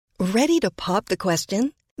Ready to pop the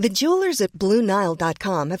question? The jewelers at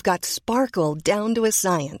BlueNile.com have got sparkle down to a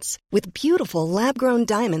science with beautiful lab-grown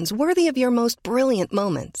diamonds worthy of your most brilliant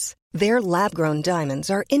moments. Their lab-grown diamonds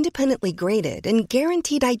are independently graded and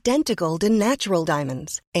guaranteed identical to natural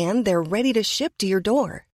diamonds, and they're ready to ship to your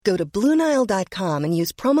door. Go to BlueNile.com and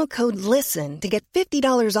use promo code LISTEN to get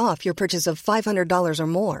 $50 off your purchase of $500 or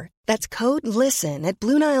more. That's code LISTEN at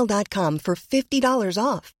BlueNile.com for $50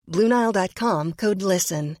 off. BlueNile.com, code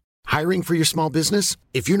LISTEN. Hiring for your small business?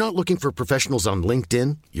 If you're not looking for professionals on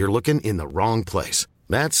LinkedIn, you're looking in the wrong place.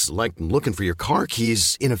 That's like looking for your car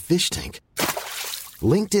keys in a fish tank.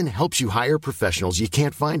 LinkedIn helps you hire professionals you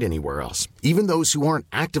can't find anywhere else, even those who aren't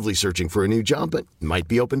actively searching for a new job but might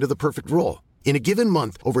be open to the perfect role. In a given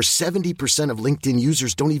month, over 70% of LinkedIn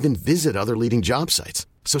users don't even visit other leading job sites.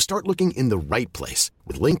 So start looking in the right place.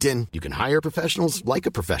 With LinkedIn, you can hire professionals like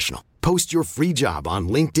a professional. Post your free job on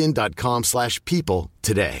linkedin.com/people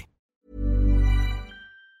today.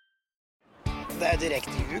 Det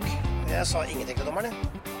direkte ljug. Jeg sa ingenting til dommeren.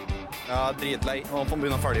 Ja, dritlei. Og på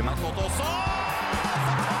bunn av ferdig med något også.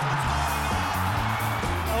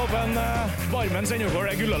 Jeg håper en barmen sender over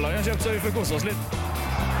det Gullaland har kjøpt, så vi får kose oss litt.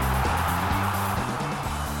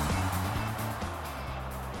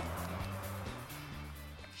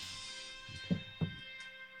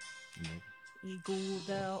 I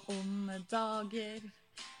gode og onde dager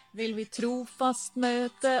vil vi trofast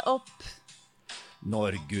møte opp.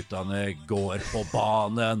 Når guttene går på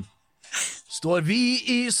banen, står vi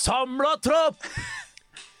i samla tropp.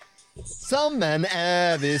 Sammen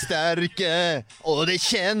vi sterke, og det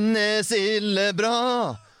kjennes ille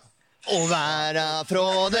bra. Å være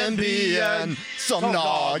fra den byen som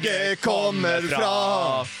laget kommer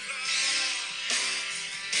fra.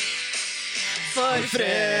 For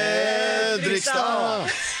Fredrikstad,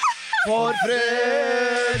 for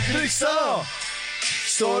Fredrikstad,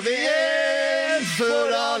 står vi en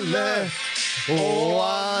for alle, og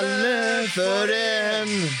alle for en.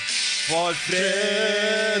 For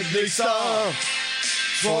Fredrikstad,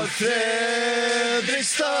 for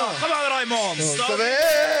Fredrikstad, Kom an, Raimond! står vi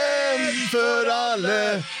en for alle,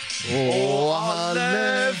 og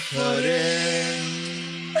alle for en.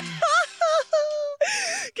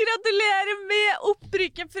 Gratulerer med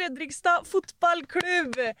opprykket Fredrikstad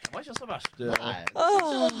fotballklubb. Det var ikke så verst.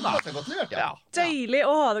 Ja. Deilig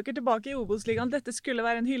å ha dere tilbake i Obos-ligaen. Dette skulle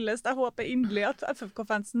være en hyllest. Jeg håper inderlig at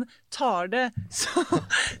FFK-fansen tar det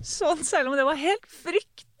sånn, selv om det var helt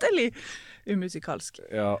fryktelig umusikalsk.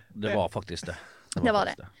 Ja, det var faktisk det. Det var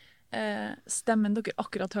det. Stemmen dere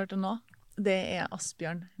akkurat hørte nå, det er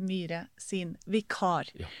Asbjørn Myhre sin vikar.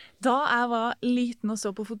 Ja. Da jeg var liten og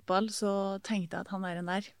så på fotball, så tenkte jeg at han er en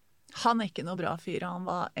der. Han er ikke noe bra fyr, han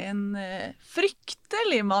var en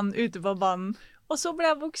fryktelig mann ute på banen. Og så ble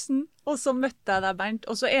jeg voksen, og så møtte jeg deg, Bernt.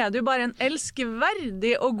 Og så er du bare en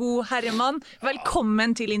elskverdig og god herremann.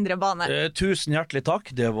 Velkommen til Indre Bane. Tusen hjertelig takk.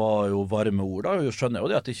 Det var jo varme ord da. Jeg skjønner jo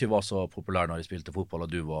det at det ikke var så populær når jeg spilte fotball,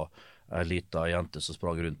 og du var en liten jente som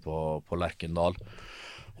sprang rundt på Lerkendal.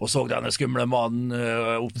 Og så denne skumle mannen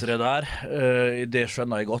opptre der. Det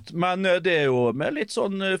skjønner jeg godt. Men det er jo med litt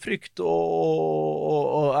sånn frykt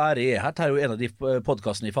og ære i. Her er jo en av de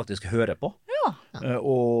podcastene jeg faktisk hører på. Ja.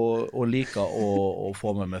 Og liker å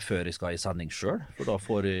få med meg før jeg skal i sending selv. For da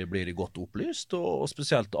blir jeg godt opplyst. Og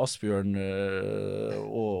spesielt Asbjørn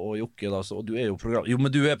og Jokke. Da, og du er jo men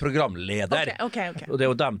du er programleder. Okay. Og det er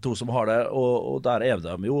jo dem to som har det. Og der er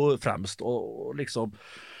de jo fremst. Og liksom...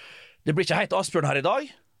 Det blir ikke helt Asbjørn her i dag,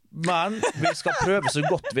 men vi skal prøve så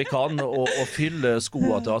godt vi kan å fylle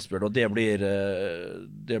skoene til Asbjørn, og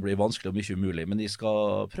det blir vanskelig og mye umulig, men jeg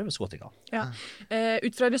skal prøve så godt jeg kan. Ja.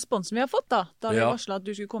 Ut fra responsen vi har fått da vi Ja. varslet at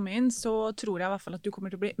du skulle komme inn, så tror jeg i hvert fall at du kommer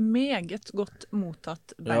til å bli meget godt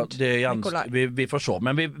mottatt, Bernt. Ja, Nikolai. vi får se,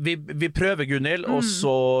 men vi prøver, Gunhild, og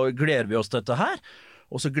så gleder vi oss til dette her.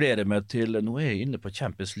 Og så gleder jeg meg til, nå er jeg inne på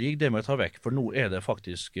Champions League, det må jeg ta vekk, for nå er det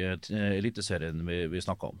faktisk eliteserien vi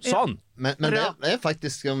snakker om. Sånn! Men det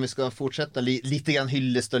faktiskt, om vi ska fortsätta lite grann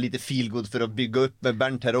hyllest och lite feelgood för att bygga upp med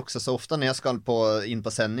Bernt här också, så ofta när jag ska in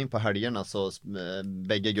på sändning på helgerna så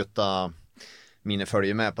bägge gutta mine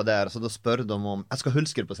följer med på där, så då spör de om jag ska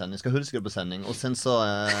hulskre på sändning, och sen så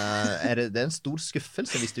är det en stor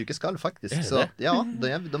skuffelse hvis du ikke skal faktiskt. Så ja,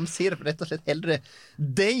 de ser rett og slett hellre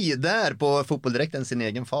dig där på Fotboll Direkt än sin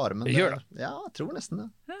egen far, men Gör det. ja, jag tror nästan det.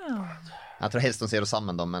 Ja. Jag tror helst de ser oss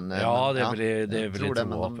sammen då, men Ja, det vil jeg tror det,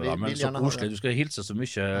 tro men på, men så koselig, du skal hilse så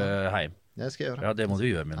mye hjem. Det ska jag göra. Ja, det må du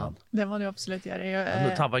gjøre, min mann. Det må du absolutt gjøre.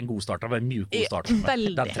 Det var en god start, det var en mjuk god start.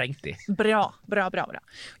 Veldig. Den trengte jeg. Bra.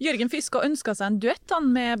 Jørgen Fiske ønsket seg en duett han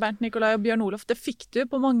med Bernt Nikolai og Bjørn Olof. Det fikk du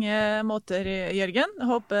på mange måter, Jørgen. Jeg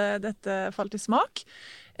håper dette falt i smak.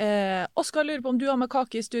 Oskar lurer på om du har med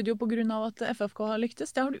kake i studio på grunn av at FFK har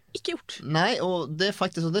lyktes. Det har du ikke gjort. Nej, och det är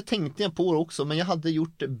faktiskt, och det tänkte jag på också, men jag hade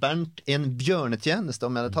gjort Bernt en björnetjänst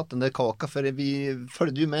om jag hade tagit den där kaka, för vi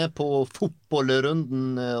följde ju med på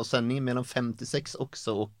fotbollrunden och sändningen mellan 56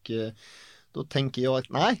 också, och då tänker jag att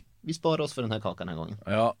nej, vi sparer oss for denne kaken denne gangen.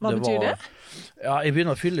 Ja, Hva betyr det? Ja, jeg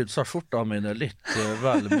begynner å fylle ut skjortene mine litt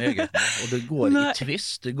vel meget. Og det går i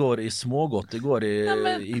twist, det går i smågodt, det går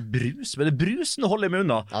i brus. Men det brusen holder jeg meg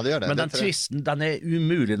unna. Ja, det gjør det. Men den twisten, den er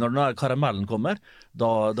umulig når den der karamellen kommer.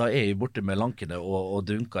 Da er jeg borte med lankene og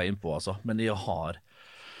dunker innpå, altså. Men jeg har...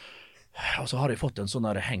 Og så har jeg fått en sånn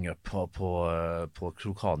der hang-up på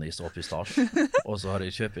krokanis og pistasje. Og så har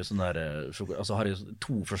jeg kjøpt sånn der, altså har jeg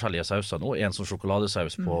 2 forskjellige sauser nå. En sånn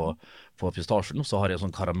sjokoladesaus på pistasjen, og så har jeg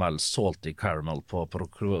sånn karamell, salty caramel på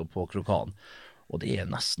krokan. Og det er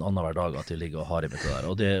nesten annenhver dag at jeg ligger og har i mitt der.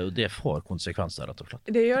 Og det får konsekvenser, rett og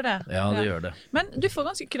slett. Det gjør det. Ja, det gjør det. Men du får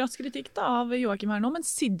ganske krass kritikk da av Joakim her nå, men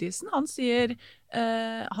Siddisen, han sier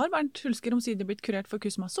har Bernt Hulsker omsider blitt kurert for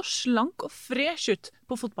kusma, så slank og fresh ut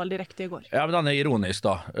på fotball direkte i går. Ja, men den er ironisk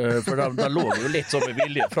da, for da lå jo litt som med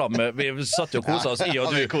vilje frem. Vi satt jo og koset oss,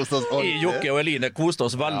 Jokke og Eline koste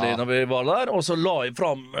oss veldig når vi var der, og så la jeg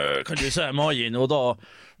frem, kan du si, magen, og da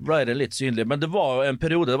ble det litt synlig. Men det var en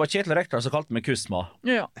periode, det var Kjetil Rekdal som kalte meg kusma.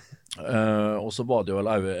 Ja. Og så var det jo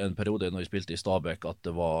vel en periode når jeg spilte i Stabæk at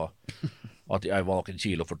jeg var noen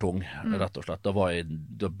kilo for tung, rett og slett. Da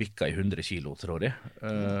bikket jeg 100 kilo, tror jeg.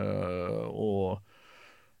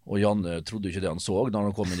 Og Janne trodde ikke det han så da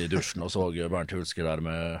han kom inn i dusjen og så Bernt Hulsker der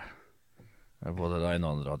med både det ene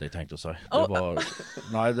og andre hadde jeg tenkt å si.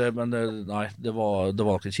 Det var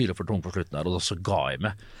noen kilo for tung på slutten der, og da så ga jeg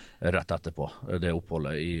meg rett etterpå det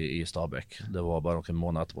oppholdet i Stabæk. Det var bare noen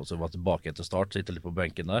måneder etterpå, så jeg var tilbake etter start, sitte litt på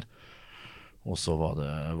benken der, og så var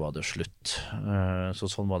det slutt. Så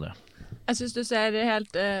sånn var det. Jeg synes du ser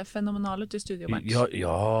helt fenomenal ut i studio, Bernt.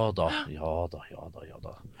 Ja da.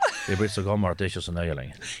 Jeg er blitt så gammel at det er ikke så nøye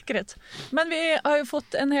lenger. Greit. Men vi har jo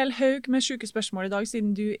fått en hel haug med syke spørsmål i dag,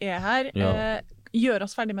 siden du er her. Ja. Gjør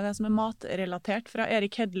oss ferdig med det som er matrelatert, fra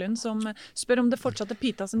Erik Hedlund, som spør om det fortsatt er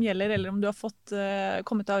pita som gjelder, eller om du har fått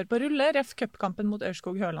kommet deg over på rulle, ref cupkampen mot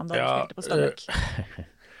Ørskog-Høland da du spilte på Stabæk.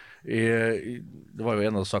 Det var jo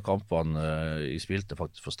en av disse kampene jeg spilte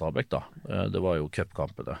faktisk for Stabæk da. Det var jo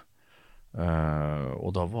cupkampen det. Og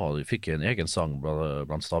da fikk jeg en egen sang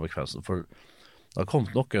blant Stabæk-fansen, for det kom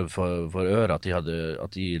noen for øret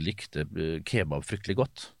at de likte kebab fryktelig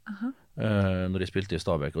godt når de spilte i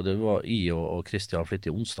Stabæk, og det var jeg og Kristian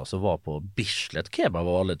Flittig Onsdag som var på Bislett kebab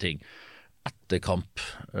og alle ting etter kamp.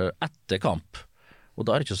 Og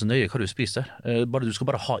da er det ikke så nøye hva du spiser. Du skal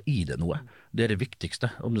bare ha i det noe. Det er det viktigste.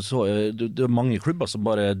 Om det er mange klubber som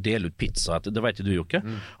bare deler ut pizza, det vet du, Jokke.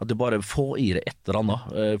 At det bare får i det et eller annet.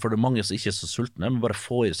 For det er mange som ikke er så sultne, men bare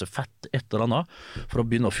får i seg fett et eller annet for å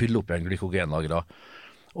begynne å fylle opp en glykogenlager da.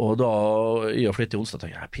 Og da, i og Flittig Onsdag,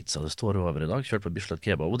 tenkte jeg, pizza, det står over i dag, kjørt på Bislett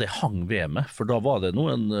kebab, og det hang ved meg, for da var det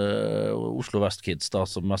noen Oslo Vest-kids da,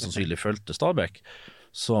 som mest sannsynlig følte Stabæk,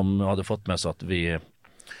 som hadde fått med seg at vi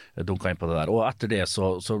dunket inn på det der, og etter det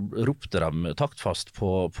så ropte de taktfast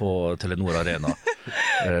på Telenor Arena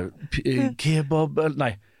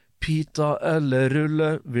pita eller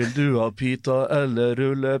rulle, vil du ha pita eller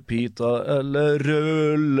rulle, pita eller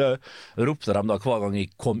rulle, ropte de da hver gang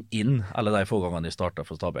jeg kom inn, eller de få gangene jeg startet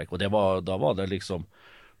for Stabæk, og da var det liksom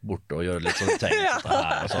bort og gjøre litt sånne ting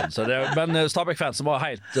og sånn. Men Stabæk-fansen var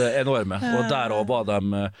helt enorme, og der også var de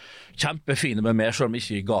kjempefine med meg, selv om jeg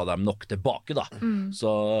ikke ga dem nok tilbake da. Så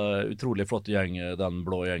utrolig flott gjeng, den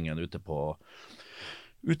blå gjengen ute på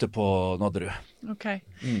Nadderud. Ok.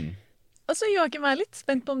 Altså, Joakim, jeg er litt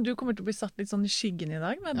spent på om du kommer til å bli satt litt sånn i skyggen i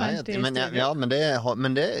dag med Bernt i studio.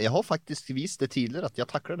 Men jeg har faktisk vist det tidligere at jeg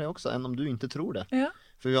takler det også, enn om du ikke tror det. Ja.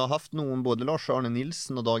 For vi har haft noen, både Lars Arne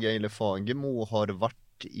Nilsen og Dag Eile Fagemo har vært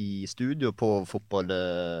i studio på både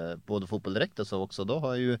fotboll direkt og så også. Da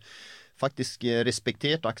har jeg jo faktisk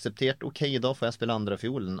respektert og akseptert, okej, idag får jeg spille andre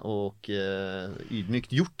fiolen, og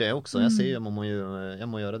ydmykt gjort det også. Jeg ser jeg må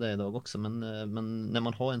gjøre det i dag også, men når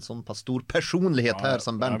man har en sånn pass stor personlighet her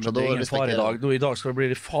som Bernt, så da respekterer jeg. I dag skal det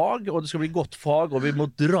bli fag, og det skal bli godt fag, og vi må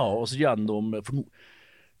dra oss gjennom, for nå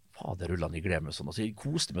fader rullene i glede med sånn. Altså, jeg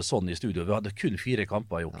koste meg sånn i studio. Vi hadde kun 4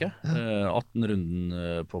 kamper, Jokke.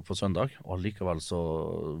 18-runden på søndag, og likevel så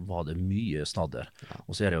var det mye snadder.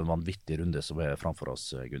 Og så er det jo en vanvittig runde som er framfor oss,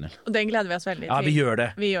 Gunnhild. Og den gleder vi oss veldig til. Ja, vi gjør det.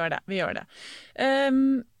 Vi gjør det.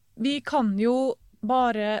 Vi kan jo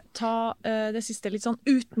bare ta det siste litt sånn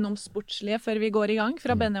utenomsportslige før vi går i gang.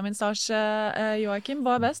 Fra Benjamin Stars, Joakim,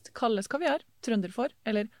 hva er best? Kalles kaviar, trønderfor,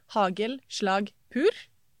 eller hagel, slag, pur?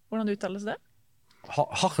 Hvordan uttales det?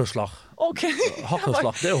 Hakkeslag. Ok.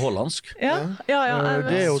 Hakkeslag, det er jo hollandsk. Ja. Det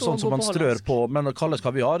er jo sånn som man strør på, men kalles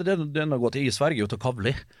kaviar, det er noe godt. I Sverige ut av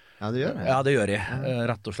kavli. Ja, det gjør det. Ja, det gjør jeg,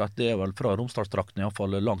 rett og slett. Det er vel fra Romsdalstrakten, i hvert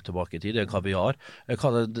fall langt tilbake i tid. Det er kaviar.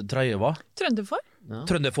 Hva det tredje var? Trønderfår? Ja.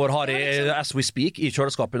 Trønderfår har jeg, as we speak, i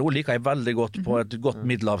kjøleskapet nå. Liker jeg veldig godt på et godt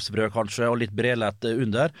middelhavsbrød, kanskje, og litt brelett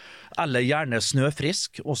under. Eller gjerne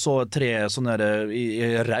snøfrisk, og så 3 sånne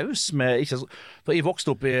i raus med ikke så. For jeg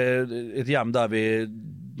vokste opp i et hjem der vi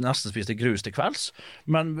nesten spiste grus til kvelds,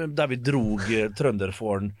 men der vi drog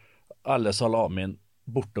trønderfåren eller salamien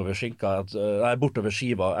bortover skiva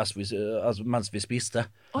mens vi spiste.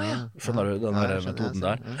 Skjønner du den metoden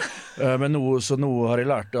der? Men nå har jeg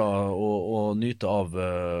lært å nyte av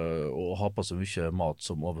å ha på så mye mat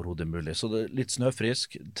som overhodet mulig. Så det er litt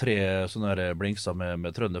snøfrisk, 3 sånne blinkser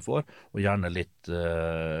med trønderfår, og gjerne litt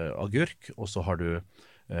agurk, og så har du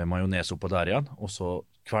majones oppå der igjen, og så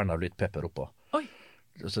kverner du litt pepper oppå.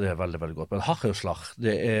 Så det er veldig, veldig godt. Men hakkeslag,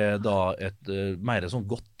 det er da mer sånn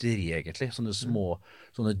godteri egentlig. Sånne små,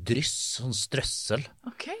 sånne dryss, sånn strøssel.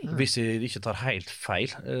 Okay. Hvis jeg ikke tar helt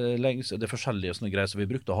feil. Det er forskjellige sånne greier som vi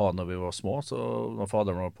brukte å ha når vi var små. Så når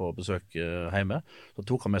faderen var på besøk hjemme, så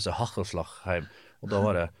tok han med seg hakkeslag hjem. Og da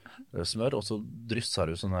var det smør, og så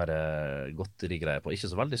drysser du sånne godterigreier på.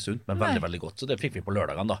 Ikke så veldig sunt, men veldig, veldig godt. Så det fikk vi på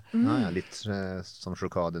lørdagen da. Ja, litt som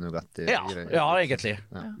sjokade, nougat. Ja, egentlig.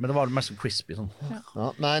 Ja. Men det var mest crispy sånn.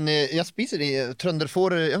 Ja, men jeg spiser de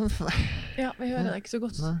trønderfår. Ja, vi hører det ikke så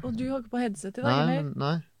godt. Og du har ikke på headset i dag, eller?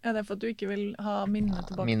 Nei. Er det for at du ikke vil ha minnet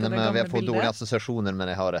tilbake til det gamle Vi har fått bildet? dårlige assosiasjoner, men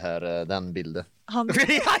jeg har det her, den bildet.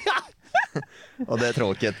 Og det er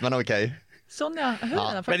tråkigt, men ok. Sånn, ja. Jeg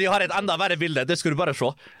hører det faktisk. Men jeg har et enda verre bilde, det skal du bare se.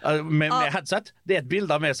 Med headset. Det er et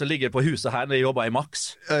bilde av meg som ligger på huset her når jeg jobber i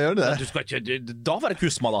Max. Jeg gjør det. Du skal ikke, da var det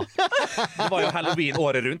kusma da. Det var jo Halloween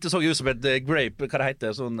året rundt. Det så ut som et grape, hva det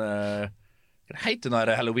heter, sånn... Hva heter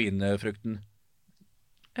den Halloween-frukten?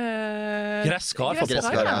 Gresskar.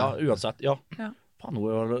 Ja, uansett, ja. Faen,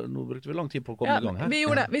 nå brukte vi lang tid på å komme i gang her. Vi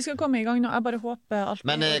gjorde det, vi skal komme i gang nå. Jeg bare håper alt...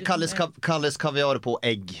 Men kalles kaviar på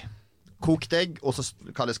egg. Kokt egg, og så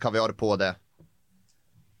kalles kaviar på det.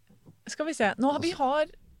 Skal vi se, nå vi har...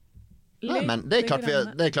 Nei, men det er klart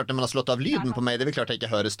når man har slått av lyden på meg, det er klart jeg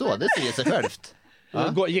ikke høres stå. Det sier seg selvt.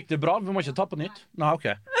 Gikk det bra? Vi må ikke ta på nytt? Nei, ok.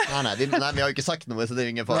 Nei, vi har jo ikke sagt noe, så det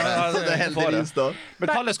er ingen fare. Så det er heldigvis da.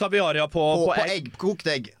 Men kalles kaviar, ja, på egg. Kokt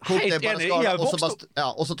egg. Helt enig, og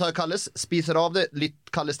så tar jeg kalles, spiser av det, litt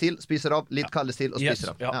kalles til, spiser av, litt kalles til, og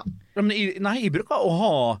spiser av. Ja. Men jeg bruker å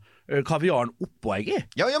ha kaviaren oppå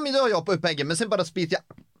egget. Ja, men det har jeg oppå egget, men sen bare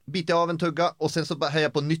biter av en tugga, og sen så hører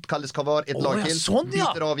jeg på nytt kalles kaviar et lag til,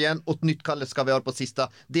 biter av igjen, og nytt kalles kaviar på sista.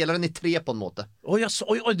 Deler den i 3 på en måte.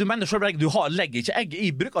 Du mener selv egg, du legger ikke egg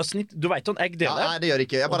i, bruker snitt, du vet sånn eggdeler? Ja, nei, det gjør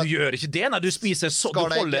ikke. Og du gjør ikke det, nei, du spiser så, du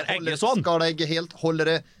holder egget sånn. Skar egget helt, holder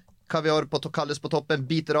det, kaviar kalles på toppen,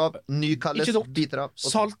 biter av, ny kalles, biter av.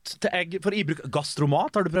 Salt til egg, for jeg bruker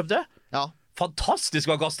gastromat, har du prøvd det? Ja. Fantastisk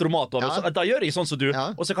å ha gastromat over, så da gjør jeg sånn som du,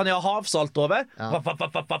 og så kan jeg ha havsalt over,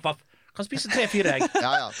 kan spise 3-4 egg.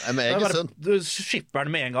 Men egg er sunt. Du skipper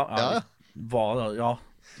den med en gang.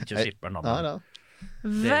 Ikke skipper den da.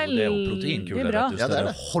 Det er jo proteinkuler, vet du, så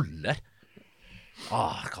det holder.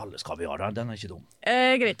 Kalles kaviar, den er ikke dum.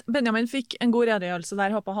 Greit, Benjamin fikk en god redegjørelse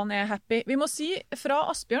der, håper han er happy. Vi må si fra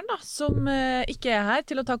Asbjørn da, som ikke er her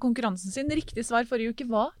til å ta konkurransen sin. Riktig svar forrige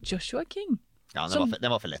uke var Joshua King. Ja, den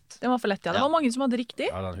var for lett. Den var for lett, ja. Det var mange som hadde riktig.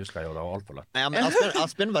 Ja, den husker jeg jo, det var alt for lett. Ja, men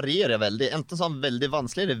Asbjørn varierer veldig. Enten så er han veldig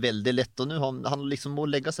vanskelig, eller veldig lett. Og nå han liksom må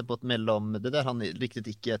legge seg på et mellom. Det der han riktig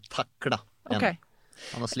ikke takler. Okay.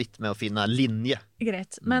 Han har slitt med å finne linje.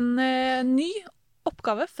 Greit. Men ny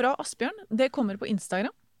oppgave fra Asbjørn, det kommer på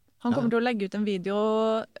Instagram. Han kommer til å legge ut en video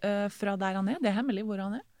fra der han er. Det er hemmelig hvor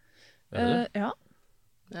han er. Ja.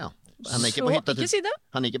 Han er ikke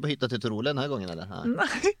på hytta til Trole denne gangen, eller?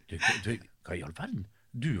 Nei. Hva i all verden?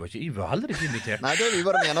 Du var heller ikke invitert. Nei, vi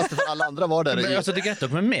var det eneste, for alle andre var der. Men, altså, det er greit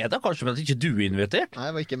nok med meg da, kanskje, men at ikke du er invitert. Nei,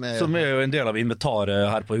 jeg var ikke med. Som er jo en del av inventaret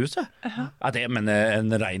her på huset. Ja, det er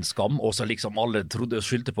en ren skam. Og så liksom alle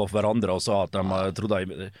skyldte på hverandre og sa at de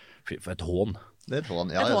trodde for et hån. Det er et hån,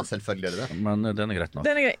 selvfølgelig er det det. Men den er greit nok.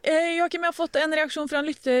 Den er grei. Joakim, jeg har fått en reaksjon fra en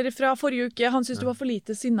lytter fra forrige uke. Han synes du var for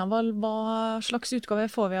lite sinna. Hva slags utgave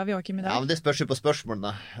får vi av Joakim i dag? Ja, men det spørs jo på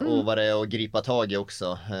spørsmålene. Og hva det er å gripe tag i også,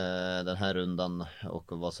 denne runden,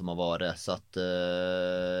 og hva som har vært. Så at,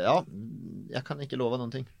 jeg kan ikke love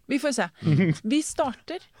noen ting. Vi får se. Vi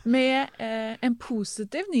starter med en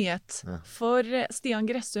positiv nyhet. For Stian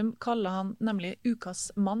Gressum kaller han nemlig ukas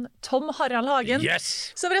mann Tom Harald Hagen.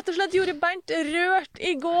 Som rett og slett gjorde Bernt rørt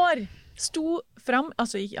i går. Sto fram,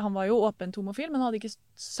 altså han var jo åpent homofil, men hadde ikke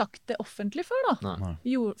sagt det offentlig før da.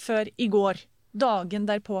 Før i går. dagen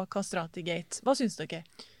derpå Kastrati-gate. Hva synes dere?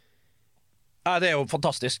 Ja, det jo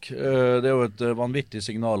fantastisk. Det jo et vanvittig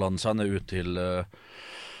signal han sender ut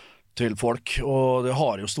til folk, og det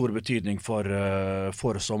har jo stor betydning for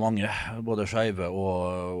så mange, både skeive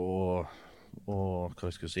og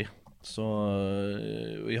hva skal jeg si. Så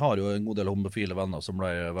vi har jo en god del homofile venner som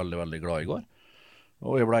ble veldig, veldig glad i går.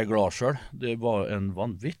 Og jeg ble glad selv. Det var en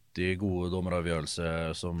vanvittig god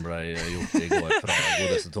dommeravgjørelse som ble gjort i går fra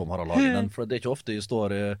godeste Tom Harald Hagen. For det ikke ofte jeg står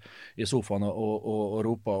i sofaen og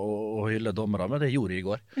roper og hyller dommere, men det gjorde jeg i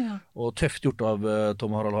går. Ja. Og tøft gjort av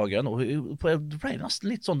Tom Harald Hagen. Og det ble nesten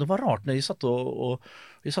litt sånn, det var rart når jeg satt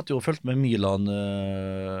og fulgte med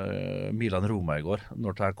Milan Roma i går,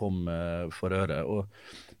 når det her kom for øre. Og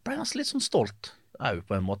ble nesten litt sånn stolt,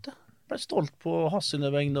 på en måte. Jeg ble stolt på hans sine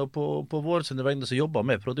vegne og på våre sine vegne som jobber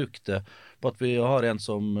med produktet, på at vi har en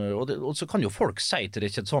som, og så kan jo folk si til det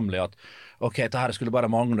kjedsommelige at ok, dette her skulle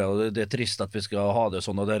bare mangle, og det trist at vi skal ha det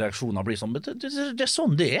sånn, og det reaksjoner blir sånn, men det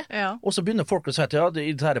sånn det ja. Og så begynner folk å si at ja,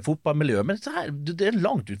 det her fotballmiljøet, men det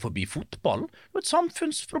langt ut forbi fotballen, det et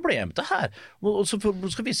samfunnsproblem det her, og så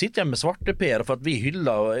skal vi sitte hjemme med svarteper for at vi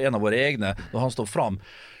hyller en av våre egne når han står frem.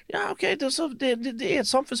 Ja, ok, det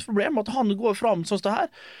et samfunnsproblem at han går frem sånn som det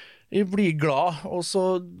her. Jeg blir glad, og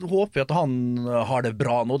så håper jeg at han har det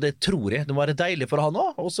bra nå, det tror jeg. Det var deilig for han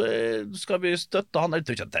også, og så skal vi støtte han. Jeg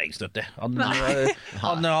tror ikke han trenger støtte.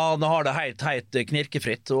 Han har det helt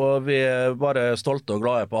knirkefritt, og vi bare stolte og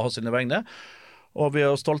glade på hans sine vegne. Och vi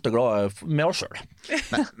är stolta och glada med oss själv.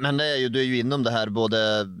 Men det är ju, du är ju inom det här,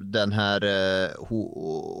 både den här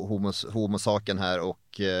homosaken här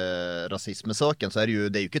och rasismsaken, så är det ju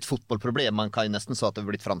inte ett fotbollproblem. Man kan ju nästan säga att det har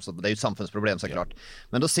blivit framstått. Det är ju ett samfunnsproblem såklart. Ja.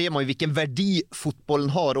 Men då ser man ju vilken värdi fotbollen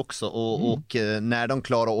har också och när de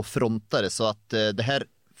klarar att fronta det, så att det här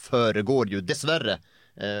föregår ju dessvärre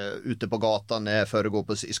ute på gatan, föregår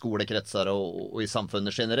i skolekretsar och i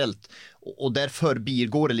samfunnet generellt. Och därför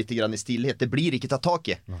går det lite grann i stillhet. Det blir inte ta tag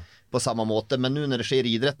i på samma måte, men nu när det sker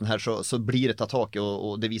i idretten här så blir det ta tag i,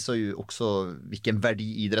 och det visar ju också vilken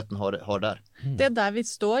värdi idretten har där. Det är där vi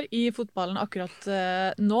står i fotbollen akkurat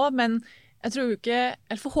nå, men jeg tror ikke,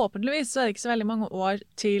 eller forhåpentligvis så er det ikke så veldig mange år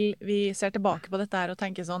til vi ser tilbake på dette her og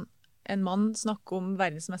tenker sånn, en mann snakker om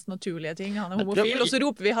verdens mest naturlige ting, han er homofil, og så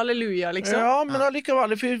roper vi halleluja, liksom. Ja, men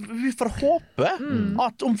allikevel, vi får håpe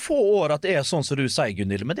at om få år at det er sånn som du sier,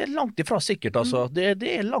 Gunhild, men det er langt ifra sikkert, altså. Det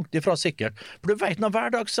er langt ifra sikkert. For du vet, når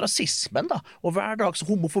hverdagsrasismen da, og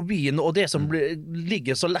hverdagshomofobien, og det som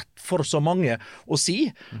ligger så lett for så mange å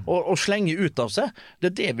si, og slenge ut av seg, det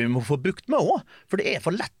er det vi må få brukt med også. For det er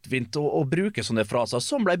for lettvint å bruke sånne fraser,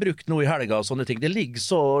 som ble brukt nå i helga og sånne ting. Det ligger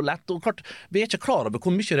så lett, og klart, vi er ikke klar over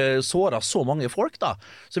hvor mye det såra så mange folk da,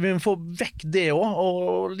 så vi må få vekk det også,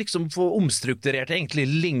 og liksom få omstrukturert egentlig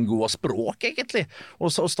lingo og språk egentlig, og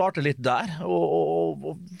starte litt der,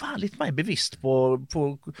 og være litt mer bevisst på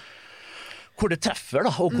hvor det treffer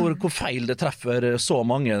da, og hvor feil det treffer så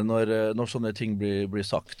mange når sånne ting blir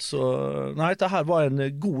sagt. Så nei, det her var en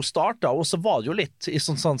god start da, og så var det jo litt i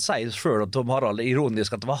sånn sier selv at Tom Harald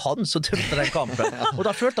ironisk at det var han som dømte den kampen, og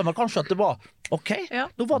da følte man kanskje at det var ok,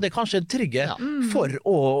 nå var det kanskje en trigger for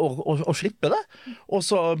å slippe det, og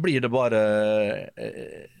så blir det bare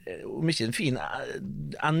om ikke en fin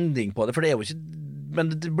ending på det, for det er jo ikke, men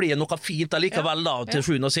det blir noe fint allikevel da, til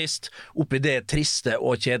sjuende og sist, oppi det triste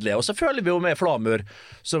og kjedelige. Og så føler vi jo med Flamur,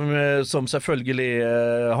 som selvfølgelig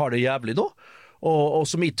har det jævlig nå, og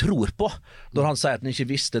som jeg tror på, når han sier at han ikke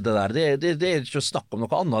visste det der. Det er ikke å snakke om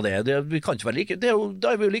noe annet vi kan ikke være like, da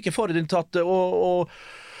er vi jo like forutinntatt og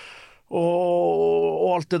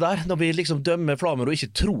alt det der, når vi liksom dømmer Flamur og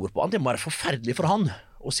ikke tror på han, det må være forferdelig for han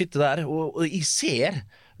å sitte der, og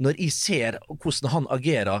når jeg ser hvordan han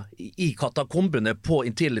agerer i katakombene på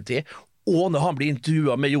Intility, og når han blir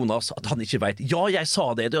intervjuet med Jonas, at han ikke vet, ja, jeg sa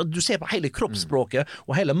det, du ser på hele kroppsspråket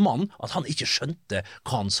og hele mannen, at han ikke skjønte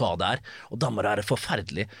hva han sa der, og da må det være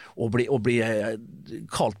forferdelig å bli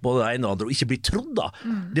kalt både det ene og andre, og ikke bli trodd da.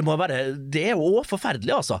 Det er jo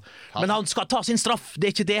forferdelig, altså. Men han skal ta sin straff,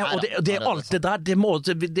 det er ikke det, og det er alt det der, det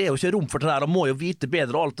er jo ikke rom for det der, han må jo vite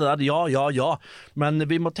bedre og alt det der, ja, men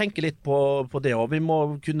vi må tenke litt på det, og vi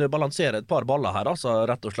må kunne balansere et par baller her, altså,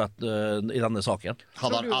 rett og slett i denne saken.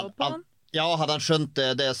 Ja, hade han skjønt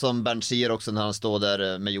det som Bernt sier også når han står der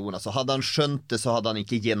med Jonas, så hade han skjønt det, så hade han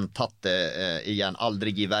ikke gjentatt det igen,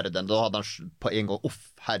 aldrig i verden. Då hade han på en gång,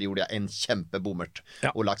 här gjorde jag en kjempebommert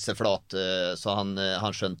og lagt seg flat, så han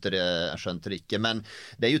skjønte det ikke. Men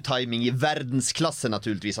det er jo timing i verdensklasse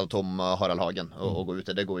naturligvis av Tom Harald Hagen å gå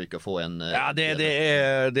ut. Det går jo ikke å få en... Ja, det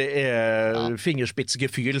er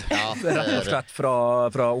fingerspitzgefühl, rett og slett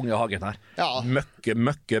fra unge Hagen her. Ja.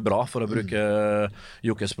 Møkke bra, for å bruke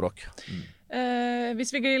jokkespråk.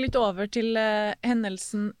 Hvis vi går litt over til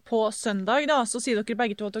hendelsen på søndag da, så sier dere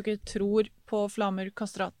begge to at dere tror på Flamur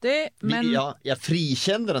Kastrati, men... Jeg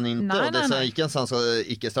frikjenner han ikke, og det sier ikke han skal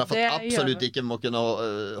ikke straffes. Absolutt ikke må kunne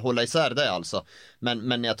holde især det, altså.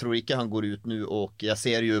 Men jeg tror ikke han går ut nå, og jeg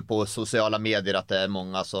ser jo på sosiale medier at det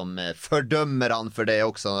mange som fordømmer han for det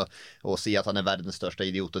også, og sier at han verdens største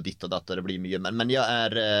idiot og ditt og datt, og det blir mye. Men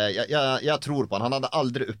jeg tror på han. Han hadde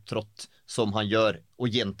aldri opptrådt som han gjør, og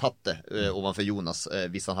gjentatt det overfor Jonas,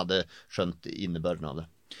 hvis han hadde skjønt innebörden av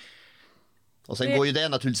det. Og sen går jo det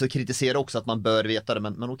naturligvis å kritisere også at man bør vite det,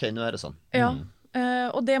 men ok, nå det sånn. Ja,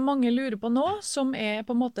 og det mange lurer på nå, som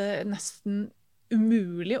på en måte nesten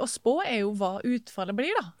umulig å spå, jo hva utfallet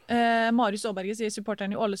blir da. Marius Aaberge sier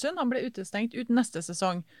supporteren i Ålesund, han ble utestengt ut neste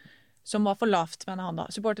sesong, som var for lavt, mener han da.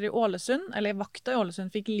 Supporter i Ålesund, eller vakta i Ålesund,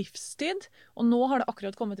 fikk livstid, og nå har det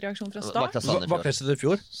akkurat kommet reaksjon fra Start. Vakta i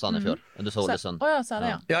Fjord? Sandefjord. Du sa Ålesund. Åja, sa det,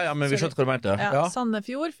 ja. Ja, men vi skjønte hva du mente. Ja,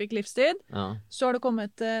 Sandefjord fikk livstid. Ja. Så har det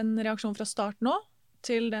kommet en reaksjon fra Start nå,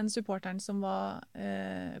 til den supporteren som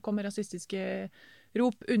kom med rasistiske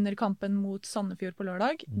rop under kampen mot Sandefjord på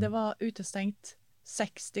lørdag. Det var utestengt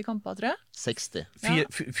 60 kamper, tror jeg.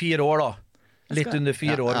 60. 4 år da. Litt under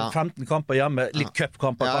 4 år, 15 kamper hjemme, litt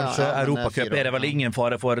cupkamper kanskje, Europacup det vel ingen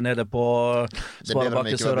fare for nede på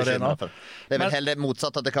Sparebakke Sør Arena. Det vel heller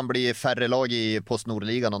motsatt at det kan bli færre lag i Post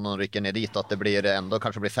Nordligaen når de rykker ned dit, at det blir ändå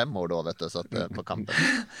kanskje blir 5 år da, vet du, så at, på kampen.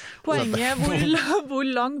 Poenget, hvor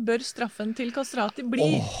lang bør straffen til Kastrati bli?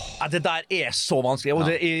 Det der så vanskelig,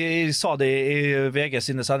 og jeg sa det i VG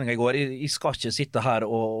sine sendinger i går, jeg skal ikke sitte her,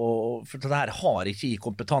 for det her har ikke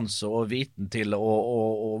kompetanse og viten til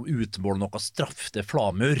å utmåle noe straff til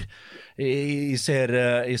Flamur. Jeg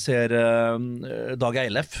ser Dag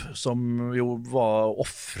Eilef, som jo var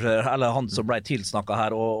offer, eller han som ble tilsnakket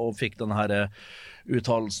her og fikk denne her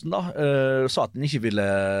uttalelsen da, sa at han ikke ville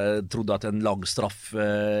trodde at en lang straff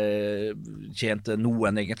tjente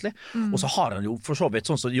noen egentlig. Og så har han jo for så vidt,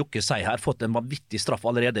 sånn som Jokke sier her, fått en vanvittig straff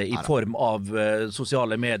allerede i form av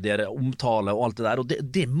sosiale medier, omtale og alt det der, og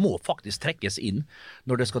det må faktisk trekkes inn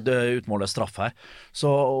når det skal utmåle straff her.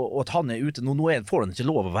 Så og at han ute, nå får han ikke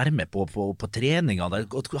lov å være med på treningene,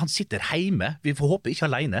 han sitter hjemme, vi får håpe ikke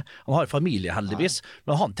alene, han har familie heldigvis,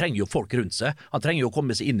 men han trenger jo folk rundt seg, han trenger jo å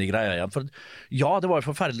komme seg inn i greia igjen, for det var jo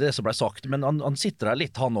forferdelig det som ble sagt, men han sitter der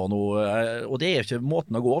litt han og noe, og det ikke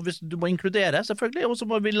måten å gå. Du må inkludere selvfølgelig, og så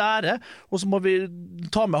må vi lære, og så må vi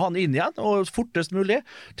ta med han inn igjen, og fortest mulig,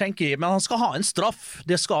 tenker jeg, men han skal ha en straff,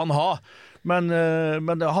 det skal han ha. Men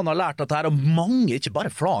han har lært dette her, og mange, ikke bare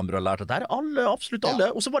Flamur har lært dette her, absolutt alle,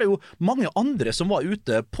 og så var det jo mange andre som var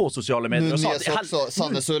ute på sosiale medier og sa at også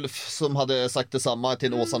Sannes Ulf som hadde sagt det samme til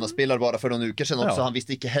en Åsane-spiller bare for noen uker siden også, han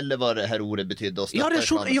visste ikke heller hva det her ordet betydde.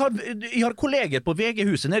 Jeg har kolleger på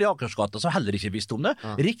VG-huset nede i Akersgata som heller ikke visste om det,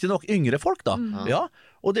 riktig nok yngre folk da,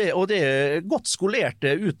 og det godt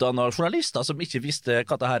skolerte utdannede journalister som ikke visste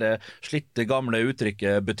hva det her slitte gamle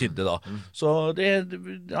uttrykket betydde da. Så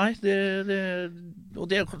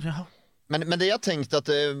Men det jeg tenkte at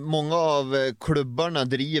mange av klubbarna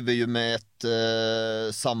driver jo med et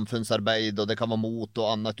samfunnsarbeid, og det kan være mot og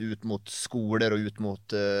annet ut mot skoler og ut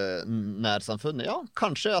mot nærsamfunnet. Ja,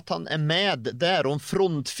 kanskje at han med der, og en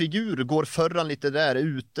frontfigur går foran litt der,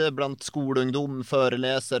 ute blant skoleungdom,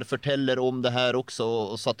 foreleser, forteller om det her også,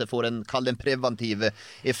 og så at det får en preventiv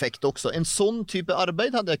effekt også. En sånn type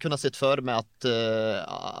arbeid hadde jeg kunnet sett for meg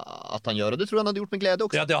at han gjør, og det tror jeg han hadde gjort med glede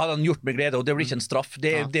også. Ja, det hadde han gjort med glede, og det blir ikke en straff.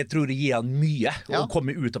 Det tror jeg gir han mye, å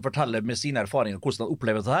komme ut og fortelle med sine erfaringer hvordan han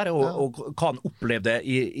opplever det her, og hva han opplevde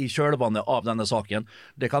i kjølvannet av denne saken.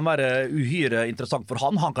 Det kan være uhyre interessant for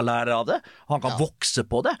han kan lære av det, han kan vokse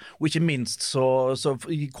på det, og ikke minst så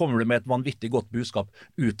kommer det med et vanvittig godt budskap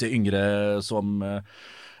ut til yngre som...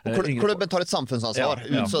 Klubben tar et samfunnsansvar,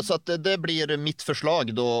 så at det blir mitt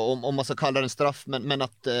forslag då, om man skal kalle det en straff, men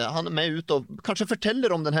at han med ut og kanskje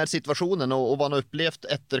forteller om denne situasjonen og hva han har opplevd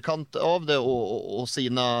etterkant av det og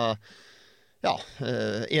sina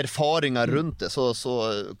erfaringer rundt det, så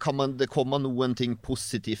kan det komme noen ting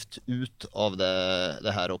positivt ut av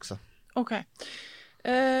det her også. Ok.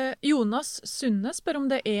 Jonas Sunne spør om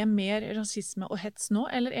det mer rasisme og hets nå,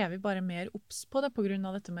 eller vi bare mer opps på det på grunn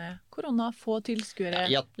av dette med korona, få tilskuere,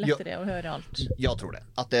 lettere å høre alt? Jeg tror det,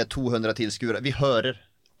 at det 200 tilskuere. Vi hører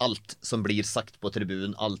allt som blir sagt på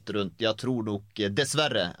tribunen, allt runt. Jag tror nog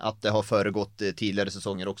dessvärre att det har föregått tidigare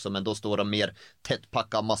säsonger också, men då står de mer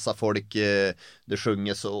tättpackat, massa folk, det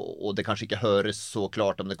sjunges och det kanske inte hörs så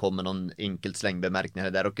klart om det kommer någon enkelt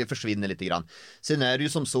slängbemerkning där och det försvinner lite grann. Sen är det ju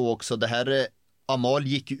som så också, det här Amal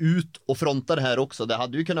gick ut och frontade det här också. Det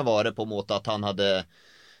hade ju kunnat vara på en måte att han hade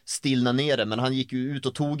stilna ner det, men han gick ju ut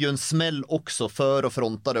och tog ju en smäll också för att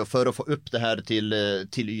fronta det och för att få upp det här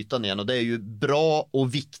till ytan igen, och det är ju bra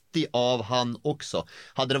och viktigt av han också.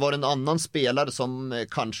 Hade det varit en annan spelare som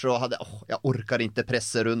kanske hade, jag orkar inte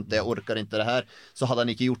pressa runt det, jag orkar inte det här, så hade han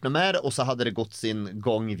inte gjort något med det och så hade det gått sin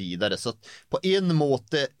gång vidare. Så att på en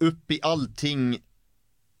måte upp i allting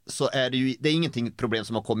så är det är ingenting problem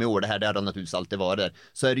som har kommit i år, det här har naturligtvis alltid varit där.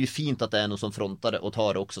 Så är det ju fint att det är någon som frontar det och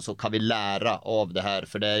tar det också, så kan vi lära av det här,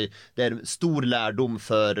 för det är stor lärdom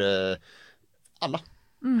för alla.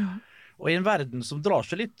 Och i en verden som drar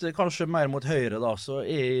sig litt kanskje mer mot høyre da, så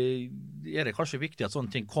er det kanskje viktig at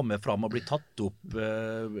sånne ting kommer fram og blir tatt opp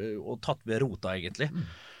og tatt ved rota egentlig.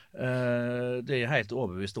 Det er jeg helt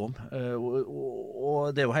overbevist om,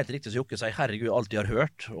 og det er jo helt riktig som Jokke sier, herregud, alt de har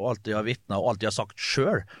hørt og alt de har vittnet og alt de har sagt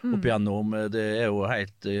selv opp igjennom, det er jo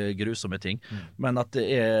helt grusomme ting, men at det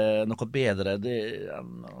er noe bedre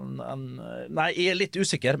nei, jeg er litt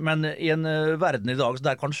usikker, men i en verden i dag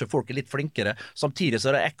der kanskje folk er litt flinkere, samtidig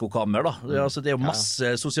så er det ekkokammer da, altså, det er jo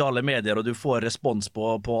masse sosiale medier og du får respons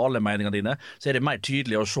på alle meningene dine, så er det mer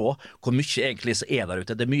tydelig å se hvor mye egentlig så er der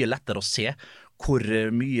ute, det er mye lettere å se hvor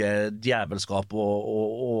mye djevelskap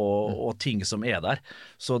og ting som er der.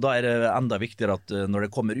 Så da er det enda viktigere at når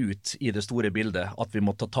det kommer ut i det store bildet, at vi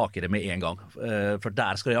må ta tak i det med en gang. For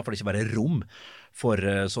der skal det i hvert fall ikke være rom for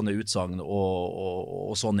sånne utsagn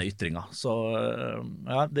og sånne ytringer. Så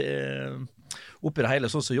ja, det oppi det hele,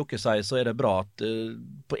 sånn som Jokke sier, så er det bra at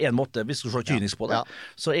på en måte, hvis du ser kynisk på det,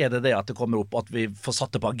 så er det at det kommer opp at vi får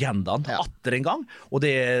satt det på agendaen atter en gang, og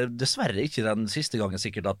det er dessverre ikke den siste gangen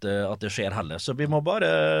sikkert at det skjer heller, så vi må bare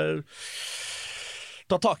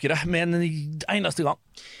ta tak i det med en eneste gang.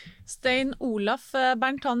 Stein Olaf,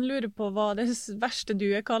 Bernt han lurer på hva det verste du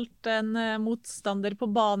har kalt en motstander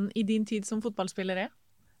på banen i din tid som fotballspiller er?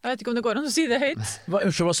 Jeg vet ikke om det går an å si det høyt.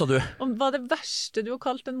 Unnskyld, hva sa du? Hva er det verste du har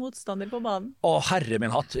kalt en motstander på banen? Å, herre min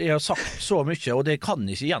hatt. Jeg har sagt så mye, og det kan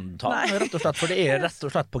jeg ikke gjenta, rett og slett, for det er rett og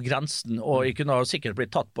slett på grensen, og jeg kunne sikkert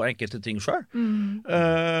blitt tatt på enkelte ting selv.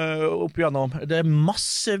 Opp igjennom. Det er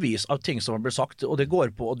massevis av ting som har blitt sagt, og det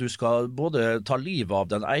går på at du skal både ta livet av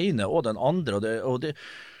den ene og den andre, og det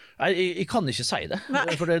jeg kan ikke si det,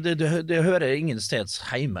 for det hører ingen steds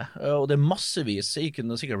hjemme, og det er massevis jeg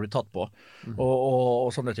kunne sikkert bli tatt på,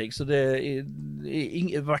 og sånne ting, så jeg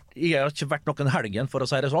har ikke vært noen helgen, for å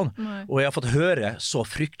si det sånn, og jeg har fått høre så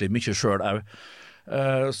fryktelig mye selv også,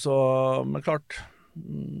 så, men klart,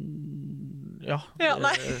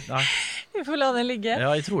 nei, vi får la den ligge.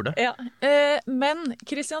 Ja, jeg tror det. Ja. Men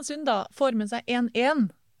Kristiansund da får med seg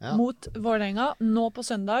 1-1 mot Vålerenga nå på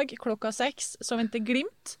søndag klokka 6, så venter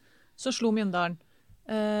Glimt, så slo Mjøndalen.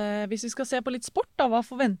 Hvis vi skal se på litt sport da, hva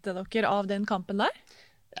forventer dere av den kampen der?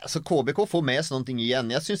 Alltså KBK får med sig någonting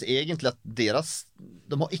igen. Jag syns egentligen att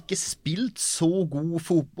de har inte spilt så god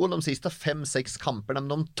fotboll de sista 5-6 kamperna, men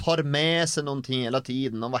de tar med sig någonting hela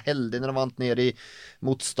tiden. De var heldiga när de vant ner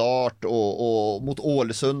mot Start och mot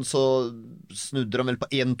Ålesund så snudde de väl på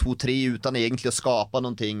 1-2-3 utan egentligen att skapa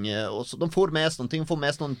någonting, och så de får med sig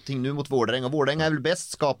någonting nu mot Vålerenga. Vålerenga är väl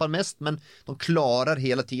bäst, skapar mest, men de klarar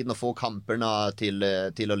hela tiden att få kamperna till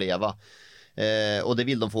att leva. Och det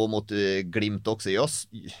vill de få mot Glimt också. Jag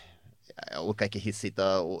orkar inte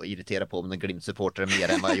sitta och irritera på om den Glimt-supportare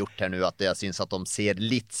mer än vad jag gjort här nu, att jag syns att de ser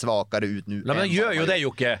lite svagare ut nu. Men de gör ju det,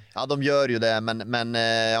 Jokke. Ja, de gör ju det, men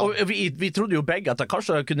ja. Och vi trodde ju bägge att de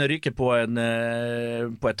kanske kunde rycka på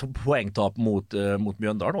ett poängtap mot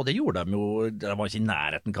Mjøndalen, och det gjorde de ju. Det var inte i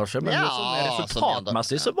närheten kanske, men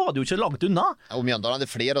resultatmässigt så var det ju inte långt unna. Och Mjøndalen hade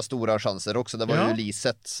flera stora chanser också. Det var ju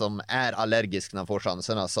Liseth som är allergisk när han får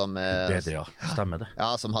chanserna som det stämmer det.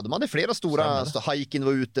 Ja, som de hade flera stora, så Haikin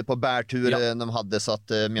var ute på bärtur de hade, så att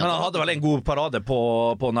men han hade väl en god parade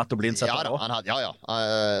på Netto Blindset då? Ja, han hade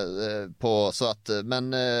på så att,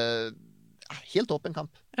 men helt öppen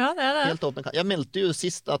kamp. Ja, det är det. Helt öppen kamp. Jag meldte ju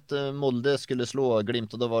sist att Molde skulle slå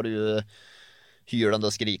Glimt, och då var det ju hylande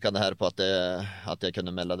och skrikande här på att jag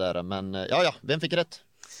kunde melda där, men ja, vem fick rätt?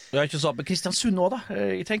 Ja, ikke sant, men Kristiansund nå da,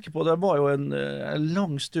 jeg tenker på det var jo en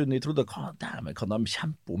lang stund jeg trodde, kan de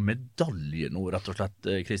kjempe om medalje nå, rett og slett,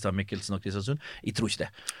 Christian Mikkelsen og Kristiansund? Jeg tror ikke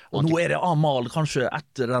det. Og nå er det Amal kanskje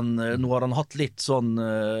etter den, nå har han hatt litt sånn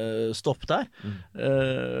stopp der,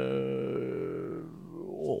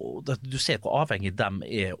 og du ser hvor avhengig dem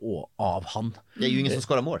er av han. Det er jo ingen som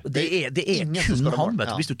skårer mål. Det er kun han,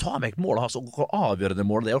 vet du. Hvis du tar vekk mål, så avgjørende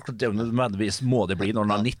mål, det er akkurat det nødvendigvis må det bli når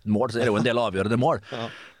han har 19 mål, så er det jo en del avgjørende mål.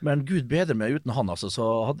 Men Gud bedre med uten han, altså, så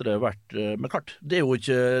hadde det vært, men klart, det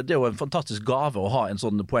er jo en fantastisk gave å ha en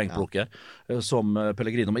sånn poengplukker som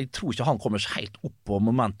Pellegrino, men jeg tror ikke han kommer helt opp på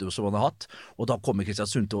momentet som han har hatt, og da kommer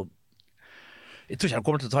Kristiansund til å Jeg tror ikke de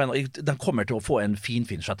kommer til å ta en. De kommer til å få en fin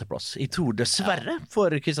sjetteplass. Jeg tror dessverre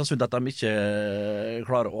for Kristiansund at de ikke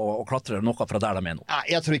klarer å klatre noe fra der de nå.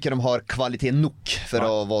 Jeg tror ikke de har kvalitet nok for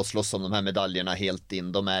å slåss om de her medaljerna helt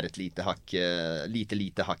inn. De et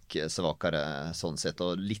lite hakk svakere sånn sett,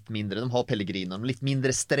 og litt mindre. De har Pellegrino, litt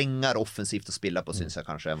mindre strengere offensivt å spille på, synes jeg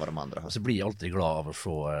kanskje, enn hva de andre har. Så blir jeg alltid glad av å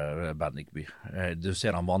se Benningby. Du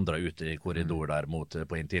ser han vandre ut i korridor der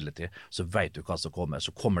på Intility, så vet du hva som kommer.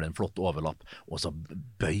 Så kommer det en flott overlapp, og så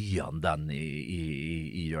bøyer han den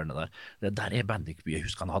i hjørnet der. Det der Bendikby. Jeg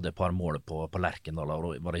husker han hadde et par mål på Lerkendal,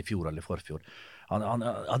 var det i fjor eller forfjor. Han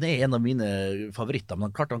en av mine favoritter,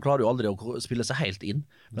 men han klarer jo aldri å spille seg helt inn.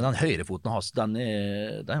 Men den høyrefoten hans, den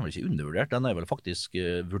er vel ikke undervurdert, den er vel faktisk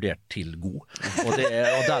vurdert til god. Og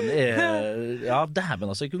den ja, dæven,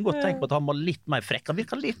 altså, jeg kunne godt tenke på at han var litt mer frekk. Han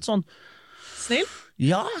virker litt sånn snill?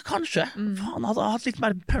 Ja, kanskje. Han hadde hatt litt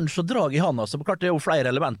mer punch og drag i handa, så klart det er jo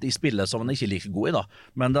flere elementer i spillet som han ikke er like god i da.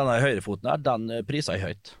 Men denne høyrefoten her, den priser jeg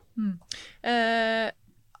høyt.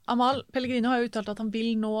 Amal Pellegrino har jo uttalt at han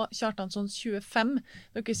vil nå Kjartanssons 25.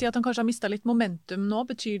 Dere sier at han kanskje har mistet litt momentum nå.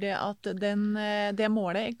 Betyr det at det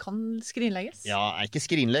målet kan skrinlegges? Ja, ikke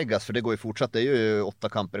skrinlegges, for det går jo fortsatt. Det er jo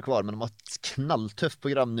 8 kamper kvar, men de har et knalltøft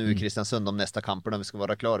program nu i Kristiansund om nästa kamper, når vi skal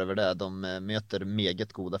være klar over det. De møter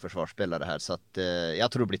meget gode forsvarsspillere her, så at,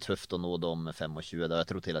 jeg tror det blir tøft å nå dem 25, det har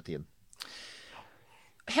jeg trodd hele tiden.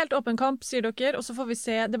 Helt åpen kamp, sier dere, og så får vi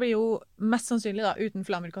se. Det blir jo mest sannsynlig da, uten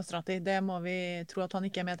Flamur Kastrati. Det må vi tro at han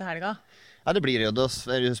ikke med til helga. Ja, det blir det jo. Da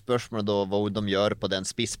er det jo spørsmålet da, hva de gjør på den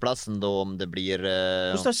spissplassen, da, om det blir...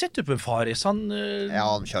 Hvordan har du sett opp en Faris? Ja,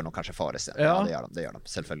 de kjører nok kanskje Faris. Ja, det gjør de.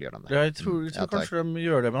 Selvfølgelig gjør de det. Ja, jeg tror kanskje de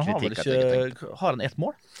gjør det, men han har vel ikke... Har han ett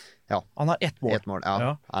mål? Ja. Han har ett mål. Ett mål,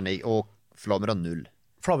 ja. Og Flamur har 0.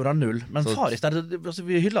 Flamur har 0, men så, Faris der, altså,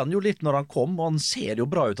 vi hyllet han jo litt når han kom, og han ser jo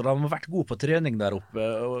bra ut, og han har vært god på trening der oppe,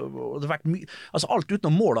 og det har vært altså alt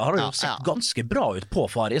utenom målet har jo sett ganske bra ut på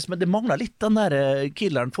Faris, men det mangler litt den der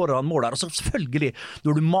killeren foran mål der, og så selvfølgelig,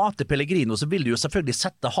 når du mater Pellegrino, så vil du jo selvfølgelig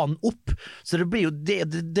sette han opp, så det blir jo,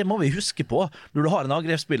 det må vi huske på, når du har en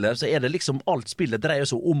angrepsspiller, så er det liksom alt spillet dreier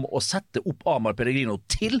seg om å sette opp Amar Pellegrino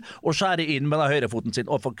til å skjære inn med den høyrefoten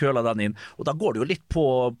sin, og få køla den inn, og da går det jo litt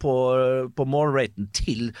på målraten til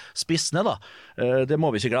spissene da. Det må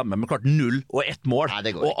vi ikke glemme, men klart 0 og 1 mål,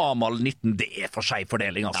 og Amal 19, det er for seg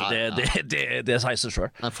fordeling, altså. Det sier seg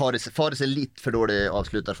selv. Men Faris er litt for dårlig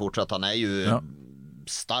avslutter fortsatt. Han er jo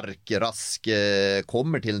stark, rask,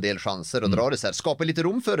 kommer til en del chanser og drar det seg. Skaper litt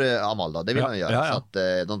rom for Amal da, det vil han gjøre. Så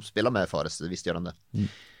at de spiller med Faris, visst gjør de det.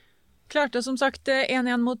 Klarte som sagt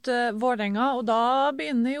 1-1 mot Vålerenga, og da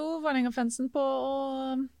begynner jo Vålerenga-fansen på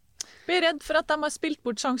å bli redd for at de har spilt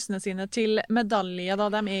bort sjansene sine til medalje, da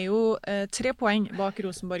de er jo 3 poeng bak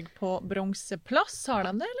Rosenborg på bronseplass. Har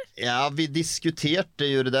de det, eller? Ja, vi diskuterte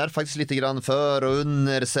jo det der faktisk litt grann før og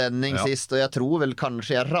under sending sist, og jeg tror vel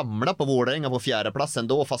kanskje jeg ramlet på Vålerenga på 4. plassen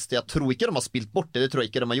då, fast jeg tror ikke de har spilt bort det tror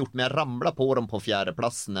jeg ikke de har gjort, men jeg ramlet på dem på 4.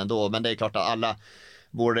 plassen ändå, men det er klart at alle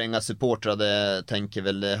Vålerenga supportrade tänker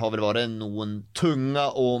väl, det har väl varit någon tunga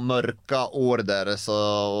och mörka år där,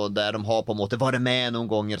 så där de har på måte varit med någon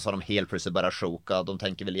gånger, så har de helt plötsligt bara sjoka. De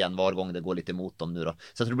tänker väl igen var gång det går lite emot dem nu då.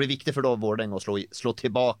 Så jag tror det blir viktigt för då Vålerenga att slå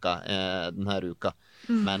tillbaka den här uka.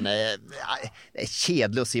 Men det är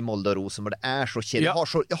kedligt att se Molde och Rosenborg. Det är så kedligt.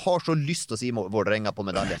 Jag har så lyst att se Vålerenga på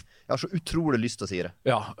medalje. Jeg har så utrolig lyst til å si det.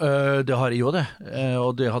 Ja, det har jeg jo det.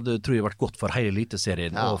 Og det hadde, tror jeg, vært godt for hele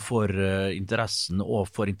eliteserien, og for interessen, og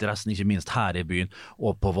for interessen ikke minst her i byen,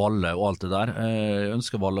 og på Valle og alt det der. Jeg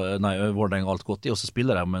ønsker Vålerenga alt godt i, og så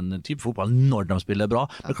spiller de en type fotball når de spiller bra.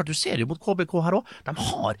 Men klart, du ser jo mot KBK her også, de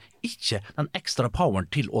har ikke den ekstra poweren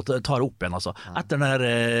til å ta det opp igjen, altså. Etter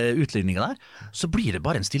den utligningen der, så blir det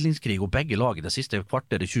bare en stillingskrig, og begge lag i det siste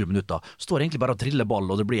kvarter i 20 minutter står egentlig bare og triller ball,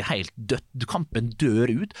 og det blir helt dødt. Kampen dør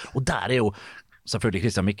ut, og der er jo selvfølgelig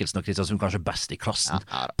Christian Mikkelsen og Kristiansund kanskje best i klassen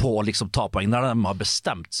på å liksom ta poeng. Når de har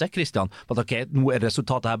bestemt seg, Kristian, på at ok, nå er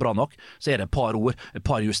resultatet her bra nok, så er det et par ord, et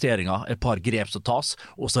par justeringer, et par grep som tas,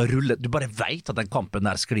 og så ruller, du bare vet at den kampen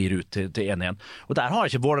der sklir ut til 1-1. Og der har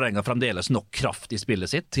ikke Vålerenga fremdeles nok kraft i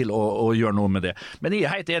spillet sitt til å gjøre noe med det. Men jeg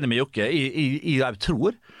er helt enig med Jokke, jeg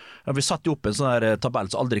tror vi satt jo opp en sånn her tabell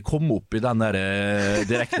som aldri kom opp i den der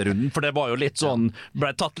direkte runden, for det var jo litt sånn,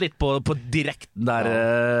 ble tatt litt på direkten der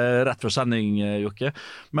rett før sending, Jokke.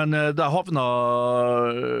 Men der havna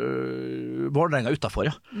Vålerenga utenfor,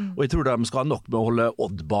 ja. Og jeg tror de skal ha nok med å holde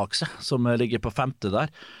Odd bak seg, som ligger på 5.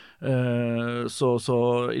 der. Så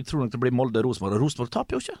jeg tror nok det blir Molde-Rosenborg. Og Rosenborg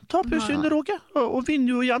taper jo ikke under Åge, og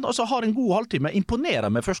vinner jo igjen. Altså har en god halvtime, imponerer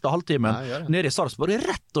med første halvtimen nede i Sarpsborg.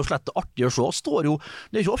 Rett og slett artig å se.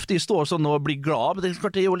 Det er ikke ofte de står sånn og blir glad, men det er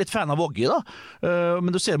klart jeg er jo litt fan av Åge, da.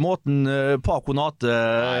 Men du ser måten Paco Nate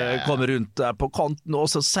kommer rundt der på kanten, og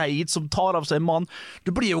så Seid som tar av seg en mann.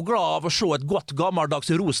 Du blir jo glad av å se et godt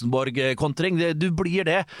gammeldags Rosenborg-kontring. Du blir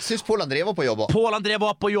det. Syns Pål André var på jobb. Pål André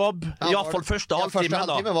var på jobb, i hvert fall første halvtime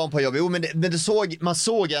var han på jobb. Jo, men man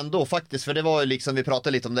såg ändå faktiskt, för det var ju liksom, vi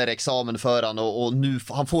pratade lite om det examen för han och nu,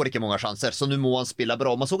 han får inte många chanser, så nu må han spela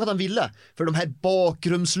bra. Man såg att han ville, för de här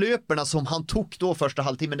bakrumslöperna som han tog då första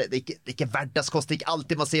halvtimmen, det är inte världskost, det är inte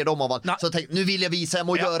alltid man ser dem av han. Så jag tänkte, nu vill jag visa, jag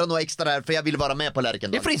må göra något extra där, för jag vill vara med på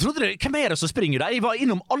Lerken. Ja, för jag trodde det, hvem är det som springer där? Jag var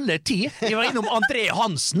inom alla 10. Jag var inom André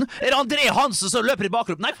Hansen. Är det André Hansen som löper i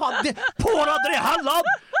bakgrupp? Nej, fan, det Pål André Helland!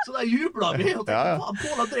 Så där jublar vi och tänkte, fan,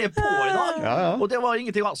 Pål André på idag. Och det var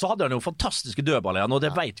ingenting, så hade han jo fantastiske dødball igjen, og det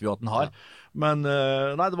vet vi at han har. Men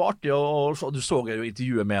nei, det var artig du så jo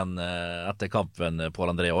intervjuet med han etter kampen, Pål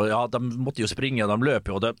André, og ja, de måtte jo springe, de løp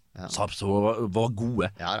jo, og Sarpsborg var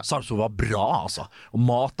gode. Sarpsborg var bra, altså, og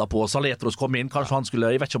mata på. Saletros kom inn, kanskje han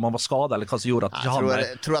skulle, jeg vet ikke om han var skadet eller hva som gjorde at jeg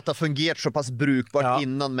tror at det har fungert såpass brukbart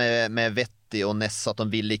innan med vett och Ness att de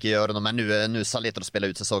vill inte göra något, men nu Saletros spelar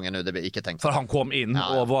ut säsongen nu, det är inte tänkt. För han kom in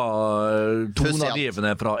och var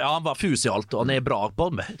tonadgivande från, han var fus i allt, och han är bra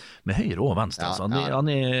både med höger och vänster, så han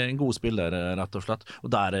är en god spelare rätt och slett. Och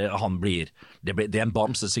där han blir det är en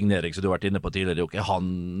Bamse-signering som du har varit inne på tidigare, och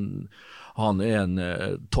han är en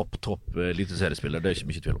topp eliteseriespelare, det är inte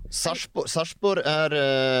mycket tvil om. Sarpsborg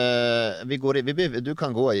du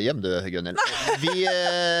kan gå hjem du, Gunnel.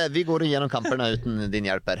 Vi går igenom kamperna utan din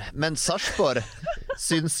hjälp här. Men Sarpsborg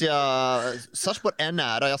syns Sarpsborg är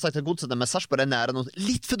nära, jag har sagt det godset, men Sarpsborg är nära något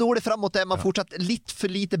lite för dåligt framåt där, man fortsatt lite för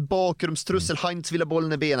lite bakrumstrussel. Heinz vill ha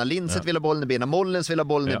bollen i benen, Lindset vill ha bollen i benen, Mollens vill ha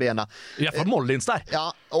bollen i benen. I alla fall Mollins där.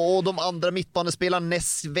 Ja, och de andra mittbanespelarna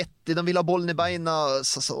Ness, Vetti, de vill ha bollen i benen,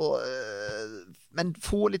 men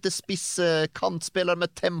få lite spiss kantspelare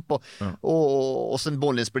med tempo och sen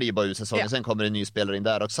Bollins blir bara säsongen, sen kommer en ny spelare in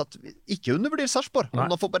där också, så att inte undervärderar Sarpsborg. Om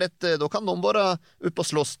de får på rätt, då kan de vara upp och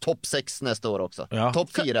slåss topp 6 nästa år också. Topp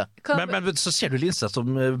 4. Men så ser du Lindstedt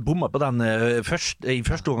som bommar på den i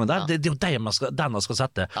första gången där. Det är ju den man ska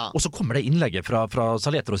sätta. Och så kommer det inlägget från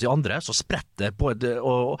Saletros i andra, så sprätter på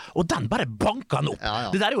och den bara bankar han upp.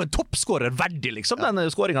 Det där är ju en toppscorer värdig liksom,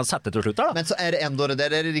 den scoringen han sätter till slut där. Men så är det ändå det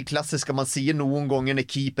där är det klassiska man ser någon gånger när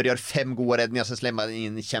keeper gör 5 goda räddningar så slämmer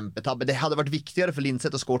in kämpetabbe. Det hade varit viktigare för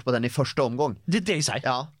Lindset att skåra på den i första omgång. Det är det jag säger.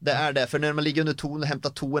 Ja, det är det. För när man ligger under ton och hämtar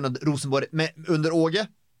tonen och Rosenborg under Åge,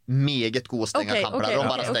 meget god stänga kamper. De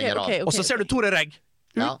bara stänger av. Och så ser du Tore Regg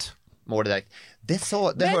ut. Mål direkt. Det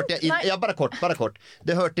hörte jag bara kort.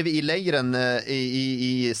 Det hörte vi i lägren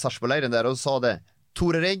i Sarpsborg-lägren där, och sa det.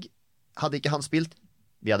 Tore Regg hade inte han spilt,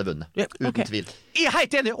 vi hade vunnit. Uten tvil. Jeg er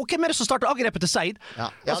helt enig. Og hvem er det som starter angrepet til Seid?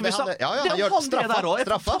 Det har gjort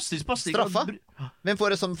straffa. Vem får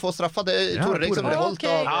det som får straffa? Det är Tore Regg som blir hållt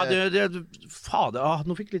av. Fader,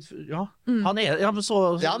 nå fikk litt han er men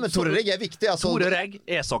så men Tore Regg er viktig, altså. Tore Regg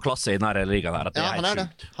er så klasse i denne ligaen her at det er helt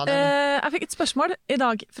sjukt. Jeg fikk et spørsmål i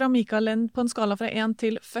dag fra Mikael Lend på en skala fra 1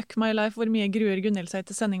 til Fuck My Life. Hvor mye gruer Gunnel seg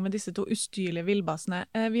til sending med disse to ustyrlige villbassene?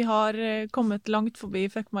 Vi har kommet langt forbi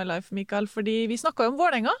Fuck My Life, Mikael, fordi vi snakket jo om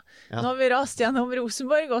Vålerenga. Nå har vi rast gjennom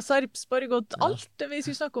Rosenborg og Sarpsborg og alt det vi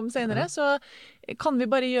skulle snakke om senere, så kan vi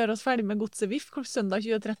bare gjøre oss ferdig med Godset VIF søndag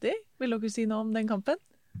 20:30? Vil dere si noe om den kampen?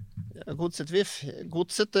 Godset VIF.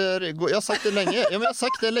 Godset jag har sagt det länge. Ja, men jag har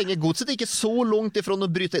sagt det länge. Godset är inte så långt ifrån att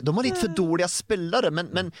bryta. De har lite för dåliga spelare,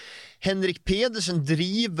 men Henrik Pedersen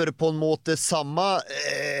driver på en måte samma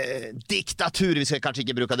diktatur. Vi ska kanske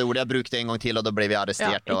inte bruka det ordet. Jag brukade en gång till och då blev vi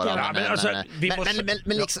arresterade.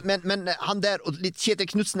 Men han där och Kjetil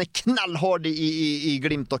Knutsen är knallhard i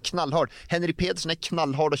Glimt och knallhard. Henrik Pedersen är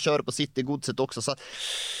knallhard och kör på sitt i Godset också, så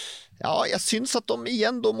ja, jag syns att de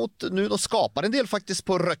igen då de skapar en del faktiskt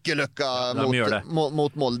på Röckelöcka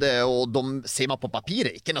mot Molde, och de ser man på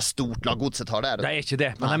papiret, inte något stort lag Godset har där. Det är inte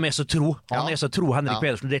det, men de är så tro. Han är så tro, Henrik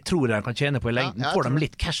Pedersen, det tror jag han kan tjäna på i längden. Får de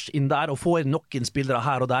lite cash in där och får noen spelare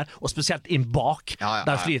här och där, och speciellt in bak,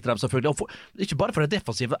 där sliter de selvfølgelig. Inte bara för det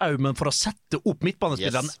defensiva, men för att sätta upp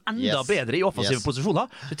mittbanespelaren ända bättre i offensiva positioner.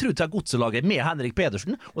 Jag tror att Godset-laget med Henrik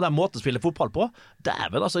Pedersen och den måten spela fotboll på, det är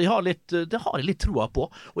väl alltså, det har jag lite troa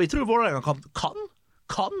på, och jag tror Vålerenga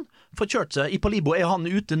kan få kjørt seg. Ipalibo, er han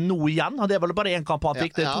ute nå igjen? Det er vel bare en kamp han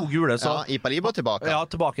fikk, det 2 gule. Så. Ja, Ipalibo tilbake. Ja,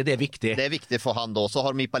 tilbake, det er viktig. Det er viktig for han då. Så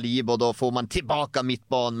har de Ipalibo, då får man tilbake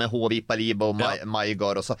midtbanen med HV Ipalibo og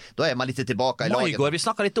Maigard. Og så, da er man litt tilbake i laget. Maigard, vi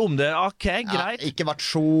snakket litt om det. Ok, greit. Ikke vært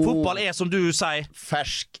så... Fotball er, som du sier,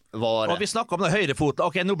 fersk vare. Og vi snakker om den høyrefoten.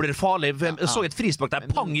 Ok, nå blir det farlig. Jeg så et frispark der,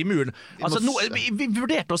 pang i muren. Altså, vi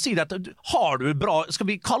vurderte å si det at har du bra... Skal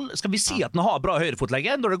vi si at den har bra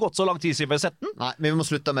høyrefotlegge når det har gått så lang tid siden vi har sett den? Nei, men vi må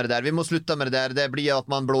slutte med det der. Det blir at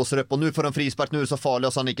man blåser opp, og nå får han frispark, nå er det så farlig,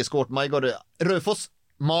 og så han ikke skåret. Maigard, Raufoss,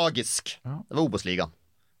 magisk. Det var Obos-ligaen.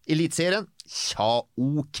 Elitserien,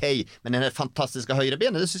 ok. Men den fantastiske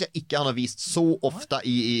høyrebenet, det synes jeg ikke han har vist så ofte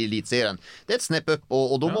i Elitserien. Det er et snepp opp,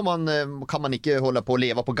 og da kan man ikke holde på å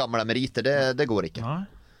leve på gamle meriter. Det går ikke.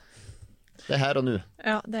 Det er her og nå.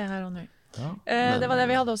 Ja, det er her og nå. Det var det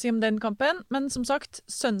vi hadde å si om den kampen. Men som sagt,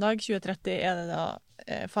 søndag 20:30 er det da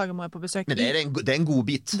Fagermo er på besøk. Men det er en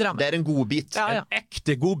godbit. Det er en godbit. En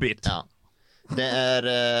ekte godbit. Ja. Det er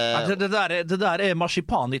det der er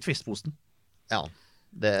marsipan i twistposen. Ja.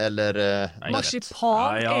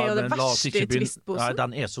 Marsipan er jo det verste i twistposen. Nei,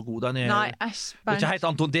 den er så god. Den er, Nei, æsj, det er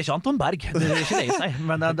ikke Anton Berg. Det er ikke det jeg sier,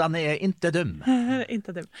 men den er inte dum.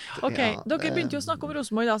 Inte dum. Ok, dere begynte jo å snakke om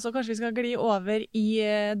Rosenborg, så kanskje vi skal gli over i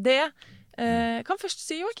det. Kan først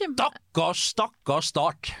si, Joakim. Stakkars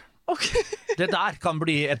Start. Okay. Det der kan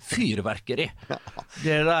bli et fyrverkeri.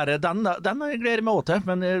 Den gleder jeg meg også til,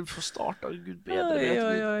 men for Start er Gud bedre.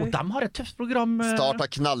 Og de har et tøft program. Start har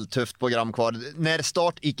knalltøft program kvar. Når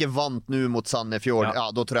Start ikke vant nå mot Sandefjord,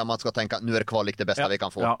 da tror jeg man skal tenke nå er kvalik det beste vi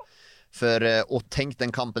kan få. For å tenke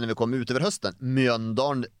den kampen når vi kommer ut over høsten.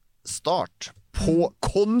 Mjøndalen Start på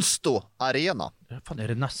Konsto Arena. Er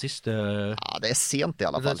det nest siste? Ja, det er sent i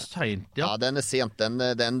alle fall. Det er sent, ja. Den er sent.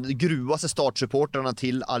 Den gruer seg Start-supporterne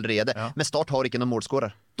til allerede. Men Start har ikke noen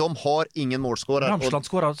målskårer. De har ingen målskårer. Ramsland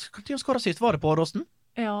skåret sist, var det på Åråsen?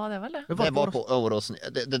 Ja, det var det. Det var på Åråsen.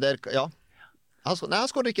 Det der, ja. Nei,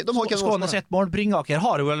 han skåret ikke. De har ikke noen målskårer. Sett mål. Bringaker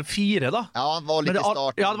har jo vel 4 da. Ja, han var litt i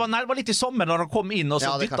starten. Ja, det var litt i sommer når han kom inn, og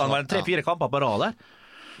så dyttet han vel 3-4 kamper på rad der.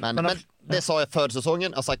 Men det sa jeg før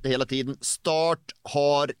sesongen, jeg har sagt det hele tiden. Start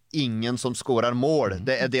har ingen som skårer mål.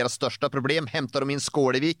 Det er deres største problem. Hämtar de inn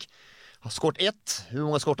Skålevik. Har skåret 1. Hvor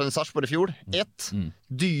mange skåret han i Sarpsborg i fjor? 1.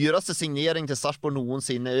 Dyreste signering til Sarpsborg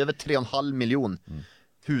noensinne. Over 3,5 millioner.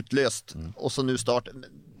 Hutløst. Og så nå Start.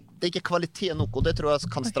 Det er ikke kvalitet nok, og det tror jeg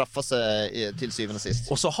kan straffe seg til syvende og sist.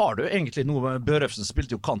 Og så har du egentlig noe, Børøfsen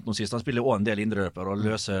spilte jo kant nå sist, han spiller jo også en del indreløper og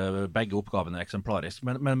løser begge oppgavene eksemplarisk,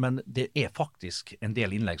 men det er faktisk en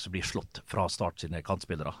del innlegg som blir slått fra Start sine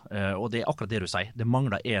kantspillere, og det er akkurat det du sier, det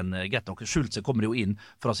mangler greit nok, Schulze kommer jo inn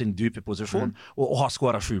fra sin dype posisjon og har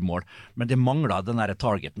skåret 7 mål, men det mangler den der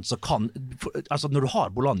targeten som kan, altså når du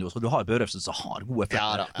har Bolanjos og du har Børøfsen så har gode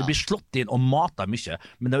effekter, du blir slått inn og mater mye,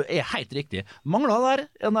 men det er helt riktig, mangler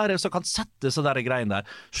den der som kan sette så der greiene der.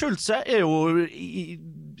 Schulze er jo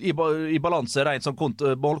i balanse rent som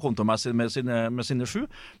målkontomessig med sine 7,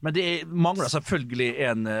 men det mangler selvfølgelig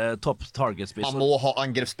en topp target-spiss. Man må ha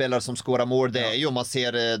angrepsspillere som skårer mål, det er jo, man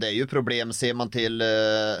ser, det er jo problem, ser man til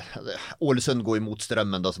Ålesund går imot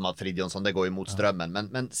strømmen da, som har Fridjonsson, det går imot strømmen,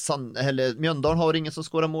 men Mjøndalen har ingen som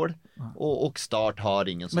skårer mål, og Start har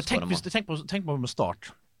ingen som skårer mål. Tenk på med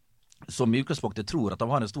Start, som i utgangspunktet tror at de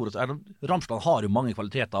har en stor Ramsland har jo mange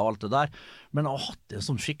kvaliteter og alt det der, men har hatt en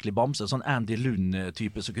sånn skikkelig bamse, sånn Andy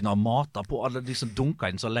Lund-type som kunne ha matet på alle de som dunket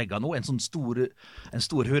inn som legger nå, en stor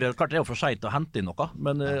hurre, klart det er jo for sent å hente inn noe,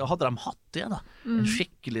 men hadde de hatt det da, en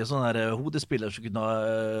skikkelig sånn der hodespiller som kunne ha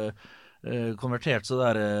konvertert så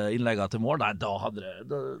der innlegget til mål, da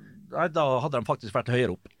hadde de faktisk vært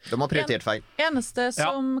høyere opp. De har prioritert feil. Eneste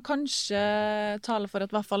som kanskje taler for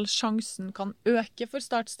at i hvert fall sjansen kan øke for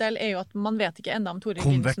Starts del, er jo at man vet ikke enda om Tore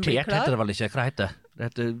Ginsen blir klar. Konvertert heter det vel ikke, hva heter det? Det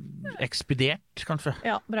heter ekspedert, kanskje?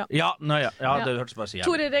 Ja, bra. Ja, det hørtes bare å si.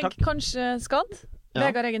 Tore Regg kanskje skadd.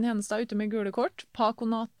 Vegard Eggen Henestad ute med gule kort. Pa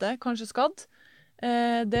Konate kanskje skadd.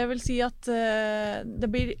 Det vil si at det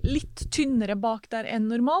blir litt tynnere bak der enn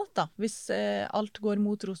normalt da, hvis alt går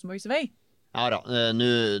mot Rosenborgs vei. Ja da,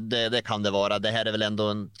 det kan det være. Det her er vel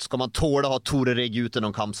ändå skal man tåle å ha Tore Regg ute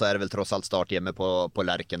noen kamp, så er det vel tross alt Start hjemme på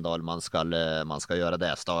Lerkendal man skal gjøre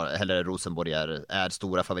det. Eller Rosenborg er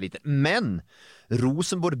store favoritter. Men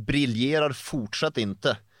Rosenborg briljerar fortsatt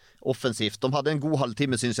inte offensivt. De hade en god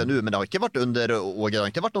halvtimme syns jag nu, men det har ikke vært under Åge, det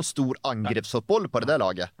har ikke vært noen stor angreppsfotboll på det der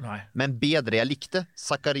laget. Nei. Men bedre jeg likte.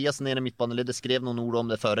 Zacharias nere i midtbaneleddet skrev noen ord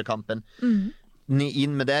om det før kampen.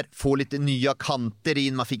 In med der, få litt nye kanter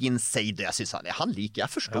inn, man fikk inn Seide, jeg synes han liker,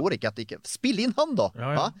 jeg forstår ikke at det ikke, spill inn han da.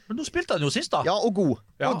 Ja. Men nå spilte han jo sist da. Ja, og god.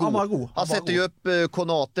 Ja, han var god. Han setter jo opp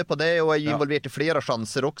Konate på det, og er involvert i flere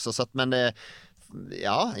sjanser også, så at, men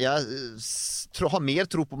har mer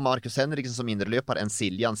tro på Marcus Henriksen som innerlöpare än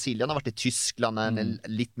Siljan. Siljan har varit i Tyskland, en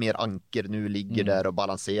lite mer anker nu ligger där och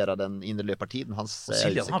balanserar den innerlöpartiden.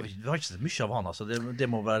 Siljan vi har ikke sett mye av han, altså. Det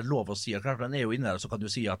må være lov å si. Klart han jo inne der, så kan du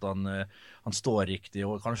si at han står riktig,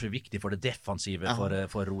 og kanskje viktig for det defensive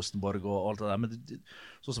for Rosenborg og alt det der. Men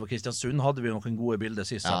sånn som på Kristiansund hadde vi noen gode bilder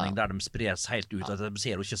sist sending, der de spres helt ut, at de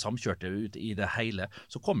ser jo ikke samkjørte ut i det hele.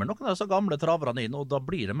 Så kommer noen av disse gamle traverne inn, og da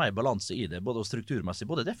blir det mer balanse i det, både strukturmessig,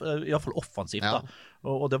 både i hvert fall offensivt da.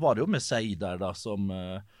 Og det var det jo med seg der da, som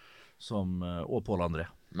og Pål André.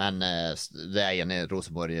 Men det enig,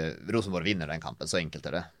 Rosenborg vinner den kampen, så enkelt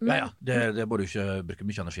det. Det bør du ikke bruke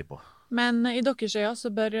mye energi på. Men i deres øyne så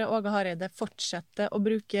bør Åge Hareide fortsette å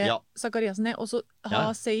bruke Zakariasen og så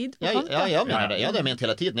ha Seid på kant. Ja, det har jeg ment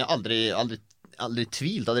hele tiden. Jeg har aldrig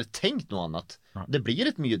tvilt, aldrig tänkt något annat. De blir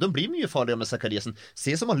mye farligere med Zakariasen.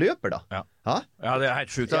 Se som han løper da. Ja, det helt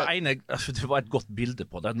sjukt. Det var et godt bilde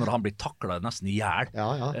på det, når han blir taklet nesten i hjel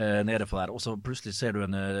nede på der, og så plutselig ser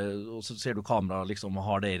du kamera liksom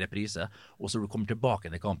har det i reprise, og så du kommer tilbake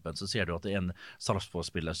i kampen, så ser du at det en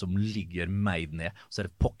Sarpsborg-spiller som ligger meid ned, og så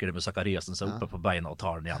det pokker det med Zakariasen som oppe på beina og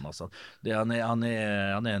tar den igjen. Altså. Han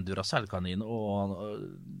er en Duracell-kanin, og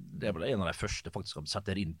det vel en av de første faktisk han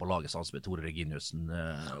setter inn på laget sammen med Tore Reginiussen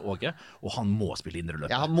Åge, og han må spille indreløp.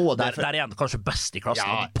 Der er han kanskje best i klassen,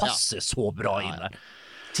 og det passer så bra inn der.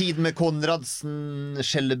 Tid med Konradsen,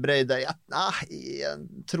 Skjellebreid, jeg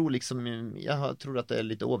tror at det er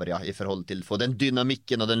litt over i forhold til for den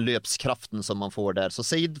dynamikken og den løpskraften som man får der. Så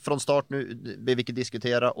Seid fra start nu behöver vi ikke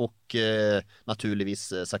diskutere, og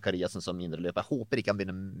naturligvis Zakariasen som indreløp. Jeg håper ikke han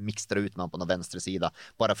begynner mikstra ut med han på den venstre sida,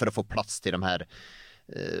 bare for å få plass til de her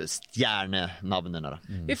stjernenavnene.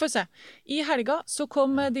 Vi får se. I helga så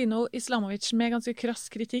kom Dino Islamovic med ganske krass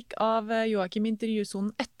kritikk av Joakim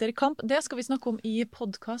intervjusonen etter kamp. Det skal vi snakke om i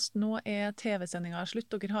podcast. Nå er TV-sendinga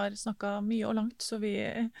slutt. Dere har snakket mye og langt, så vi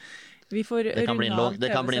får runde av.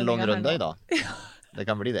 Det kan bli en lang runde i dag. Det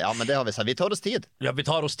kan bli det. Ja, men det har vi sagt. Vi tar oss tid. Ja, vi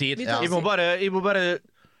tar oss tid. Jeg må bare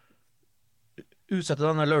utsette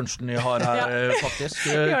denne lunsjen jeg har her, faktisk.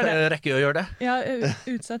 Rekker jeg å gjøre det? Ja,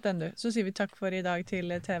 utsett den du. Så sier vi takk for i dag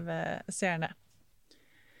til TV-seerne.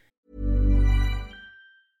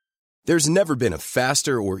 There's never been a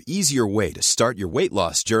faster or easier way to start your weight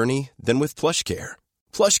loss journey than with PlushCare.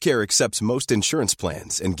 PlushCare accepts most insurance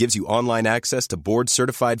plans and gives you online access to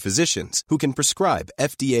board-certified physicians who can prescribe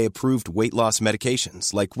FDA-approved weight loss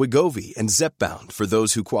medications like Wegovy and Zepbound for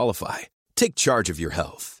those who qualify. Take charge of your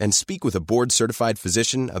health and speak with a board-certified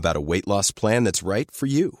physician about a weight loss plan that's right for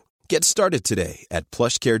you. Get started today at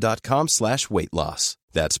plushcare.com/weightloss.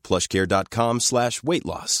 That's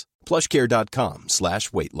plushcare.com/weightloss.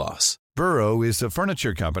 plushcare.com/weightloss. Burrow is a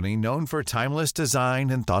furniture company known for timeless design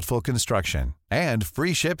and thoughtful construction, and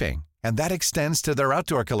free shipping, and that extends to their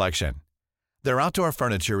outdoor collection. Their outdoor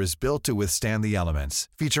furniture is built to withstand the elements,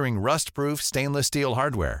 featuring rust-proof stainless steel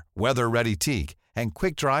hardware, weather-ready teak, and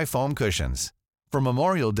quick-dry foam cushions. For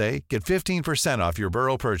Memorial Day, get 15% off your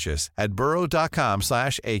Burrow purchase at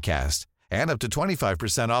burrow.com/acast, and up to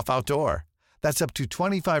 25% off outdoor. That's up to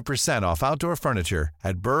 25% off outdoor furniture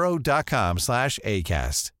at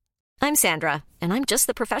burrow.com/acast. I'm Sandra, and I'm just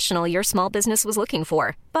the professional your small business was looking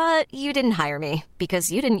for. But you didn't hire me,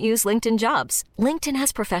 because you didn't use LinkedIn Jobs. LinkedIn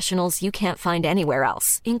has professionals you can't find anywhere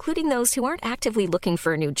else, including those who aren't actively looking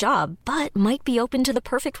for a new job, but might be open to the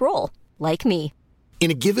perfect role, like me. In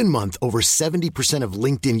a given month, over 70% of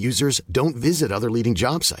LinkedIn users don't visit other leading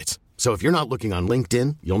job sites. So if you're not looking on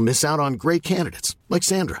LinkedIn, you'll miss out on great candidates, like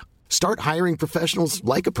Sandra. Start hiring professionals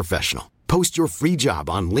like a professional. Post your free job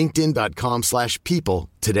on linkedin.com/people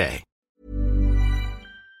today.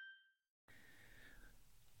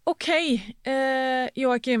 Okej,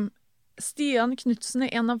 Joakim. Stian Knudsen er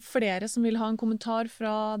en av flere som vil ha en kommentar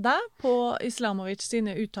fra deg på Islamovic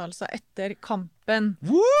sine uttalelser etter kampen.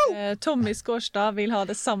 Tommy Skårstad vil ha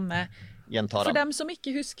det samme. For dem som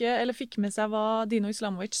ikke husker eller fikk med seg hva Dino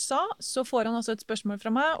Islamovic sa, så får han altså et spørsmål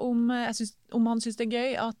fra meg om han synes det er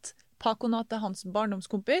gøy at Paco Nate, hans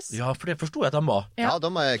barndomskompis. Ja, for det forstod jeg at han var. Ja, de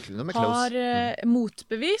er close. Har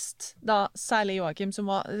motbevist, da særlig Joakim, som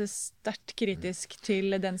var sterkt kritisk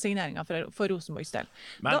til den signeringen for Rosenborgs del.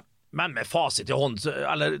 Men med fasit i hånd,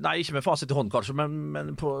 eller nei, ikke med fasit i hånd kanskje,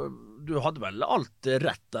 men du hadde vel alt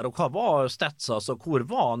rett der, og hva var statsa, altså, hvor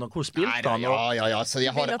var han, og hvor spilte han? Ja, så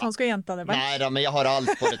jeg vil at han skal gjenta det, vel? Nei, men jeg har alt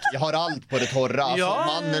på det torra. Altså,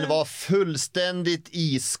 mannen var fullständigt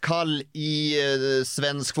iskall i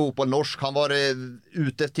svensk fotboll, norsk, han var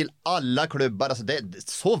ute til alle klubbar, alltså,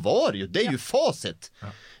 så var det ju, det är ju facit.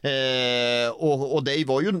 Och det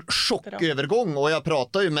var ju en chockövergång, och jag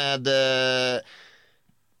pratade ju med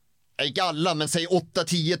Ikke alla, men säg 8,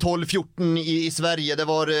 10, 12, 14 i Sverige. Det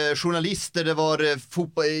var journalister, det var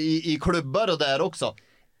fotboll i klubbar och där också.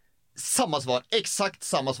 Samma svar, exakt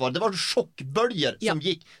samma svar. Det var chockböljer som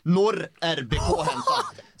gick norr RBK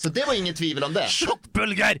hämta. Så det var ingen tvivel om det.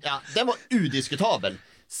 Chockböljer! Ja, det var udiskutabel.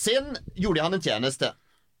 Sen gjorde han en tjänste.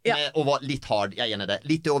 Och var lite hard, jag gärna det.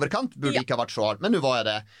 Lite överkant, borde inte ha varit så hard. Men nu var jag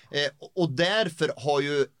det. Och därför har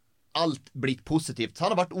ju allt blivit positivt. Han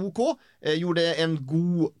har varit OK, gjorde en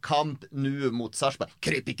god kamp nu mot Sarpsborg.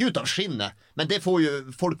 Kryp inte ut av skinnet, men det får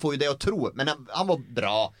ju, folk får ju det att tro. Men han var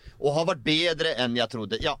bra och har varit bättre än jag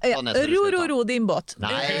trodde. Ro din båt.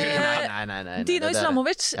 Nej. Dino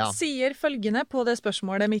Islamovic sier følgende på det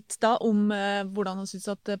spørsmålet mitt da om hvordan han synes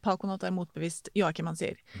at Pau Konate er motbevist. Joachim, han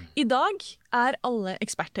sier: I dag er alle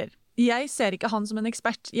eksperter. Jeg ser ikke han som en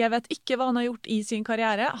ekspert. Jeg vet ikke hva han har gjort i sin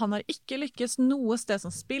karriere. Han har ikke lykkes noe sted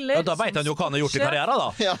som spiller. Ja, da vet han jo hva han har gjort i karrieren da.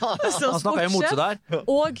 Han snakker jo mot seg der.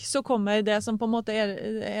 Og så kommer det som på en måte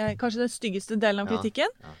er kanskje den styggeste delen av kritikken.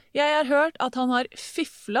 Jeg har hørt at han har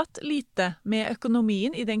fifflet lite med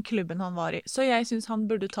økonomien i den klubben han var i. Så jeg synes han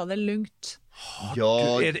burde ta det lugnt.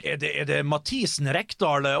 Är det Mathisen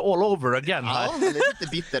Rekdal all over again här? Ja,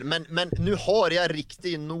 lite bitter. Men nu har jag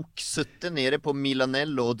riktigt nog suttit nere på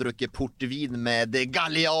Milanello och druckit portvin med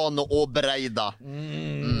Galliano och Breida.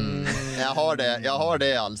 Jag har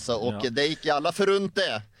det alltså. Och det gick alla förunt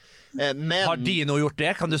det. Men, har Dino gjort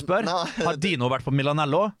det, kan du spørre? Har Dino vært på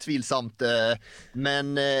Milanello? Tvilsamt.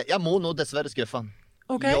 Men jag må nog dessvärre skuffa.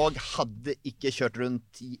 Okay. Jag hade inte kört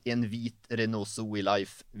runt i en vit Renault Zoe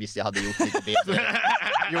Life hvis jag hade gjort lite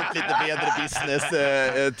bedre business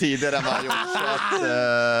tidigare än vad jag gjort. Så att,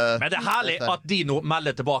 men det är härligt att Dino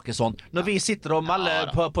melder tilbake sånn. Når vi sitter og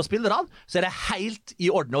melder på spillerne, så er det helt i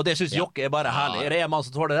orden, og det synes Jokke er bare herlig. Det er man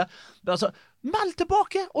som tåler det. Men altså, meld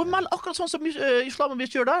tilbake, og meld akkurat sånn som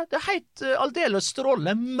Islamovic gjør det. Det er helt aldeles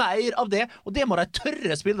strålende, mer av det, og det må de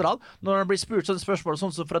tørre spillerne, når de blir spurt sånne spørsmål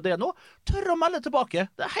sånn som fra det nå, tørre å melde tilbake.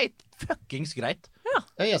 Det er helt fuckings greit.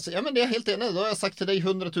 Ja, men det är helt enig. Då har jag sagt till dig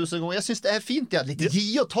 100 000 gånger. Jag syns det är fint. Lite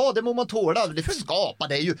ge och ta, det må man tåla. Det skapar,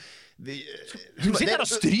 det är ju... Du sitter och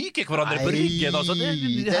stryker hverandre på ryggen. Alltså, det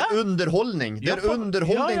är underhållning. Det är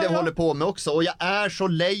underhållning det håller på med också. Och jag är så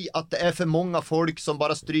lei att det är för många folk som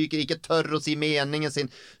bara stryker, inte törr och si meningen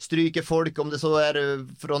sin. Stryker folk, om det så är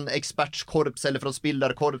från expertskorps eller från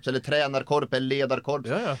spillarkorps eller tränarkorps eller ledarkorps.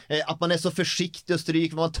 Att man är så försiktig och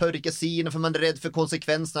stryker, man törker sin för man är rädd för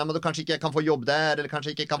konsekvenserna. Men då kanske inte jag kan få jobb där eller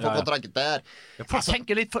kanske inte kan få kontrakt där. Folk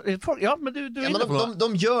tänker lite men du men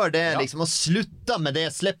de gör det liksom, och sluta med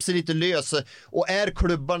det, släpp sig lite lös, och är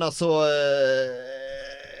klubbarna så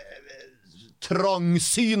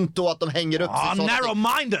trångsynt och att de hänger upp sig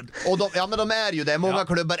narrow-minded. Och de är ju det, många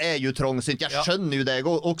klubbar är ju trångsynt. Jag skönner ju det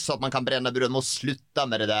också, att man kan bränna bröd, och sluta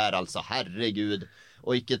med det där alltså, herregud.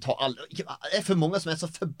 Och inte ta det är för många som är så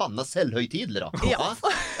förbannat säljhöjtidliga.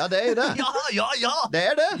 Ja, det är ju det. Ja. Det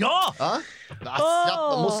är det. Ja.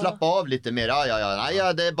 De måste slappa av lite mer.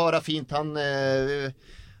 Nej, det är bara fint. Han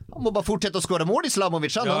må bara fortsätta att skåra mål,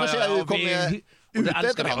 Islamovic. Annars är ju kommer det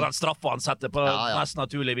älskar vi, och den straffa han sätter på mest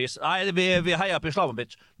naturlig vis. Nej, vi hejar på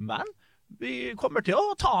Islamovic, men vi kommer til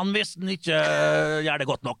å ta han hvis han ikke gjør det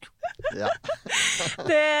godt nok.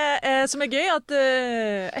 Det som er gøy, at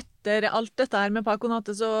etter alt dette her med Pau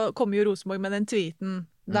Konate, så kom jo Rosenborg med den tweeten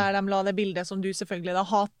der de la det bildet som du selvfølgelig da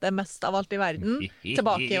hater mest av alt i verden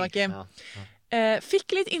tilbake, Joachim.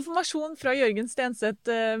 Fikk litt informasjon fra Jørgen Stenseth,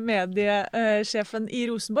 mediesjefen i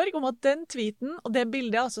Rosenborg, om at den tweeten og det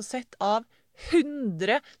bildet er altså sett av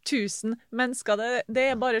 100 000 mennesker. Det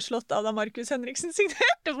er bare slått av da Markus Henriksen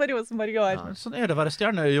signerte for Rosenborg i år. Sånn er det å være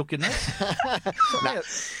stjerne, Jokkenes.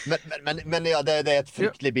 Men det är ett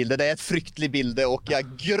fryktligt bild. Det är ett fryktligt bild, och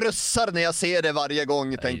jag grössar när jag ser det varje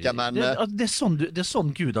gång, tänker jag. Men det är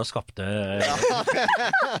sånn Gud har skapt det. Det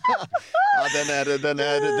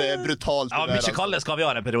är brutalt. Ja, mycket Kalle ska vi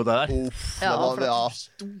ha en period där.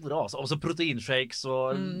 Stora alltså, och så proteinshakes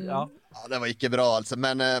och Ja, det var inte bra alltså,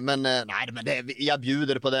 men jag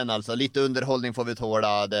bjuder på den alltså. Lite underhållning får vi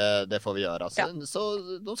tåla, det får vi göra. Så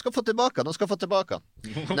de ska få tillbaka.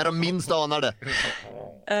 När de minst anar det.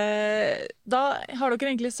 Da har dere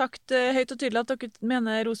egentlig sagt høyt og tydelig at dere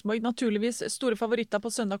mener Rosenborg naturligvis store favoritter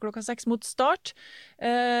på søndag klokka 6 mot Start.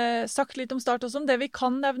 Sagt litt om Start også. Det vi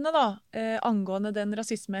kan nevne da, angående den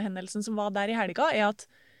rasismehendelsen som var der i helga, er at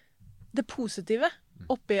det positive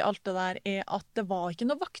oppi alt det der er at det var ikke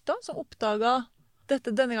noe vakter som oppdaget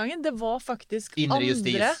dette denne gangen. Det var faktisk inre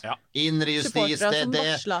justis,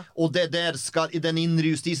 det, och det där ska, i den inre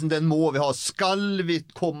justisen, den må vi ha. Skall vi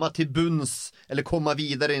komma till bunds eller komma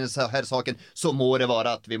vidare i den här saken, så må det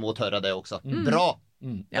vara att vi må höra det också. Bra,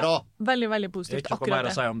 Bra. Veldig, veldig Det er positivt, ikke noe akkurat mer å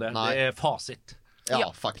det. si om det. Nei. Det er fasit.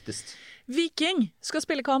 Ja, faktisk. Viking skal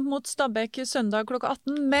spille kamp mot Stabæk søndag klokka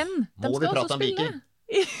 18, men de Må vi skal prate også om spille. Viking?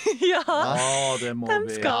 Ja, Ja, det må de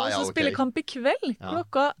vi. skal Ja, også ok. spille kamp i kveld, Ja.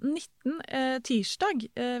 klokka 19 tirsdag,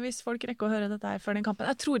 hvis folk rekker å høre dette her før den kampen.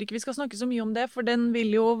 Jeg tror ikke vi skal snakke så mye om det, for den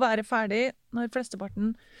vil jo være ferdig når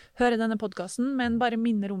flesteparten hører denne podcasten, men bare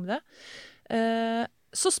minner om det.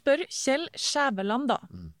 Så spør Kjell Skjæveland da,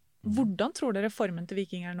 hvordan tror dere formen til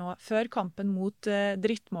Viking er nå, før kampen mot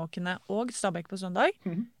drittmåkene og Stabæk på søndag,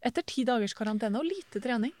 etter 10 dagers karantene og lite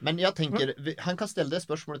trening? Men jeg tenker, han kan stille det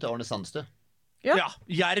spørsmålet til Arne Sandstø. Ja,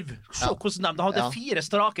 Jerv. Se hvordan de hadde 4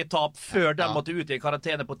 strake tap før de måtte ut i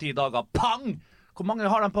karantene på 10 dager. Pang! Hvor mange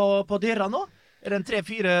har de på dyrra nå? Er det en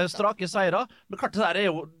 3-4 strake seire? Men klart det der er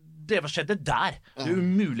jo det skjedde der. Det er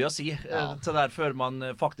umulig å si til der før man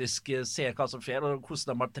faktisk ser hva som skjer, og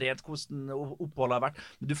hvordan de har trent, hvordan oppholdet har vært.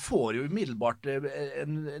 Men du får jo umiddelbart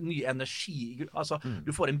en ny energi. Altså,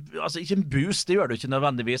 du får ikke en boost, det gjør du ikke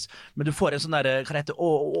nødvendigvis, men du får en sånn der, hva heter det,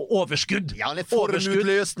 overskudd. Ja, en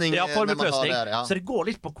formutløsning. Ja, formutløsning. Der, ja. Så det går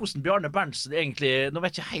litt på hvordan Bjarne Berntsen egentlig, nå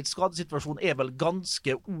vet jeg ikke helt, skadesituasjonen er vel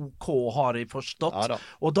ganske OK, har jeg forstått. Ja, da.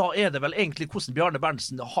 Og da er det vel egentlig hvordan Bjarne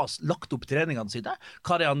Berntsen har lagt opp treningene sine,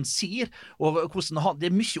 hva det han sier, og hvordan det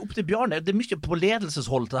er mye opp til Bjarne, det er mye på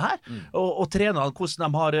ledelseshold til det her, og trenerne, hvordan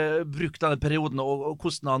de har brukt denne perioden, og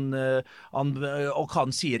hvordan han og hva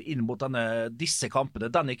han sier inn mot disse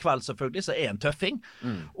kampene. Den i kveld selvfølgelig, så er en tøffing,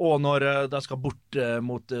 og når de skal bort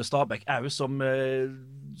mot Stabæk som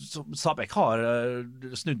Stabæk har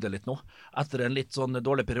snudd det litt nå. Etter en litt sånn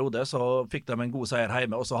dårlig periode, så fikk de en god seier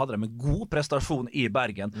hjemme, og så hadde de en god prestasjon i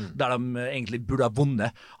Bergen, der de egentlig burde ha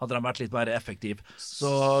vunnet, hadde de vært litt mer effektiv.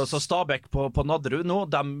 Så Stabæk på Nadderud nå,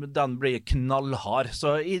 den blir knallhard.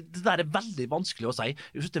 Så det der er veldig vanskelig å si.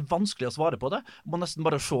 Jeg synes det er vanskelig å svare på det. Må nesten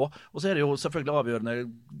bare se. Og så er det jo selvfølgelig avgjørende.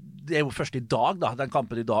 Det er jo først i dag, den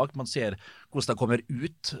kampen i dag, man ser hvordan de kommer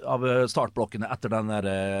ut av startblokkene etter denne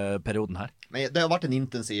perioden her. Men det har vært en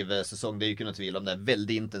intensiv säsong, det är ju ikke noe tvil om det.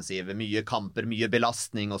 Veldig intensiv, mye kamper, mye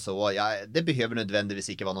belastning og så. Det behøver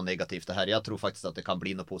nødvendigvis ikke være noe negativt det her. Jeg tror faktisk at det kan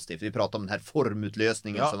bli noe positivt. Vi prater om den her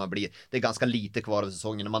formutløsningen som man blir. Det er ganske lite kvar av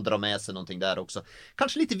sesongen, og man drar med seg noe der også.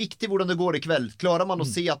 Kanskje litt viktig hvordan det går i kveld. Klarer man å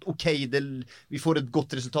se at vi får et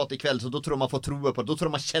godt resultat i kveld, så da tror jeg man får troe på det. Da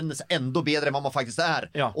tror jeg man kjenner seg enda bedre enn hva man faktisk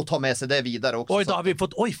er, og tar med seg det videre også. Oi, da har vi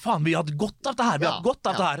fått, faen, vi hadde godt av det her,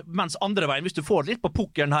 det her, mens andre veien, hvis du får litt på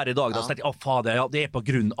pukkeren her i dag, da tenker jeg, fader, det er på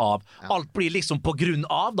grunn av. Alt blir liksom på grunn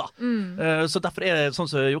av, da. Så derfor er det, sånn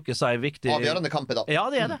som Jokke sier, viktig. Avgjørende kamp i dag. Ja,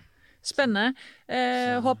 det er det. Spennende.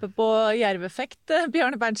 Håper på jerveffekt,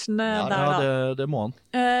 Bjarne Berntsen der da. Ja, det må han.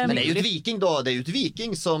 Men det er jo et Viking da, det er jo et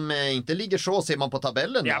Viking som ikke ligger så, ser man på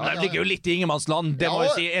tabellen. Ja, men de ligger jo litt i ingenmannsland. Det må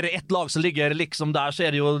jeg si, er det ett lag som ligger liksom der, så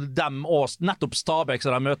er det jo dem og nettopp Stabæk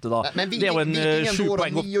som de møter da. Men det er jo en 7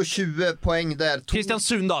 poeng opp. 29 poeng der.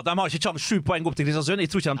 Kristiansund da, de har ikke 7 poeng opp til Kristiansund.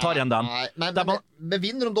 Jeg tror ikke de tar igjen den. Men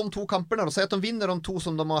vinner de 2 kampene, og sier at de vinner de 2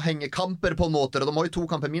 som de har hengt kamper på en måte, og de har jo 2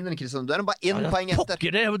 kamper mindre enn Kristiansund, da er de bare 1 poeng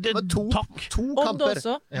etter. Takk. 2 kamper.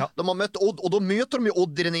 De har møtt Odd, og da møter de jo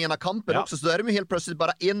Odd i den ene kampen også, så da er de jo helt plutselig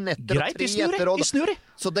bare 1 etter og 3 etter. De snurrer.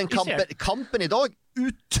 Så den kampen i dag,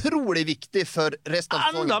 utrolig viktig for resten av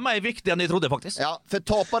sesongen. Enda mer viktig enn jeg trodde, faktisk. Ja, for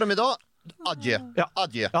taper de i dag,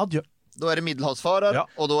 adjø. Da er det middelhavsfarer,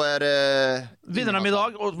 og da er det... Vinner de i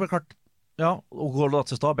dag, og klart, og går da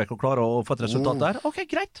til Stabæk og klarer å få et resultat der. Ok,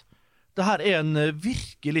 greit. Det her er en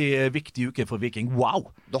virkelig viktig uke for Viking. Wow!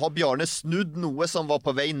 Da har Bjarne snudd noe som var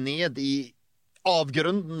på vei ned i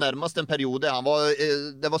avgrunden nærmest en periode.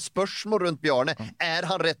 Det var spørsmål rundt Bjarne. Er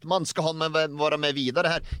han rett mann? Skal han være med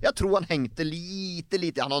videre her? Jeg tror han hengte lite.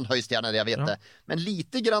 Han har en høystjerne, jeg vet det. Men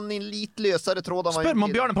lite grann i en litt løsere tråd. Spør meg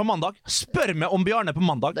om Bjarne på mandag. Spør meg om Bjarne på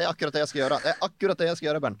mandag. Det er akkurat det jeg skal gjøre. Det er akkurat det jeg skal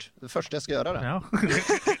gjøre, Bernt. Det første jeg skal gjøre det.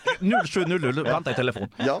 Ja. 0700, vent i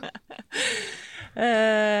telefon. Ja.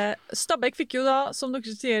 Stabæk fikk jo da, som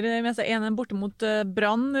dere sier, med seg 1 borte mot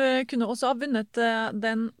Brann. Kunne også ha vunnet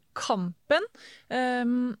den kampen.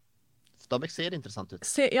 Stabæk ser interessant ut.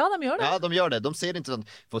 Ja, de gjør det. Ja, de gjør det. De ser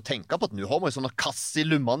interessant. For tenke på at nå har man jo sånne Kassi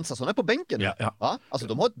Lumansa, sånne på benken. Ja. Altså,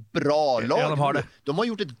 de har et bra lag. Ja, de har det. De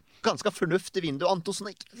har gjort et ganska förnuftig vindu.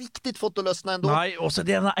 Antonsson har ikke riktigt fått å løsne ändå. Nei, og så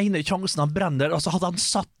det er den ene sjansen han brenner. Altså, hadde han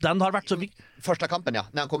satt den, det har vært så viktig. Första kampen, ja.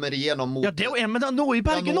 När han kommer igenom mot... Ja, det är en, men han nå i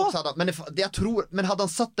Bergen nå. Men hade han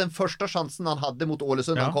satt den första chansen han hade mot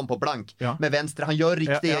Ålesund, han kom på blank med venstre, han gör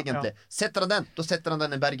riktigt egentlig. Sätter han den, då sätter han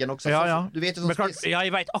den i Bergen också. Ja. Du vet ju som men klart, ja,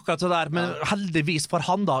 jeg vet akkurat det der, men heldigvis for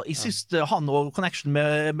han da, i siste han og connection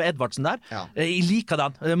med Edvardsen der, jeg liker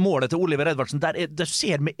den, målet til Oliver Edvardsen, der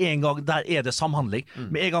ser med en gang, der er det samhandling.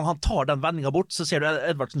 Med en gang han tar den vendingen bort, så ser du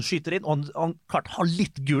Edvardsen skyter inn, og han klart har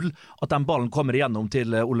litt gull at den ballen kommer igjennom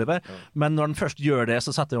til Oliver, men når han først gjør det,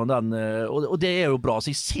 så setter han den, og det er jo bra,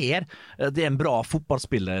 så jeg ser det er en bra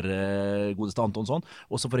fotballspiller, godeste Antonsson,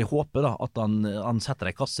 og så får jeg håpe da, at han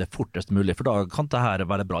setter en kasse fortest mulig, for da kan det her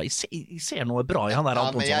være bra. Jeg ser noe bra i han der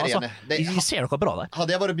Antonsson, altså. Jeg ser noe bra der.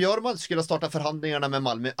 Hadde jeg vært Bjørman, skulle jeg startet forhandlingene med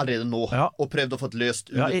Malmö allerede nå, og prøvd å få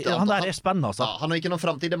løst ut. Han der er spennende, altså. Han har ikke noen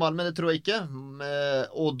framtid i Malmö, det tror jeg ikke.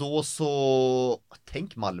 Og da så...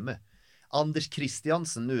 Tenk Malmö. Anders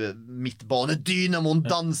Christiansen nu, mittbanedynamon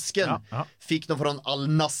dansken, fick de från Al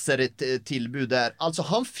Nasser ett tillbud där. Alltså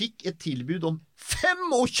han fick ett tillbud om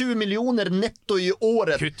 25 miljoner netto i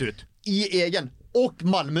året. Kutt ut. I egen. Och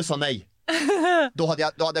Malmö sa nej. Då hade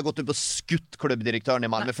jag gått upp och skutt klubbdirektören i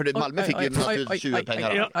Malmö, för Malmö fick ju naturligtvis 20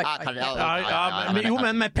 pengar. Jo,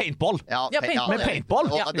 men med paintball. Med paintball.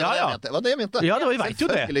 Vad det jag mente. Ja, det vet ju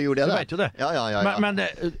det. Du vet ju det. Ja. Men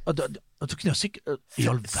jag tycker jag sikkert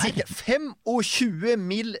 25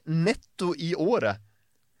 mil netto i året.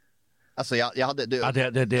 Alltså jag hade det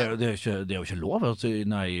är ju inte lov alltså,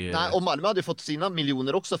 nej, och Malmö hade fått sina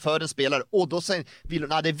miljoner också för en spelare, och då säger vill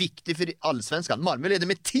det är viktigt för allsvenskan. Malmö leder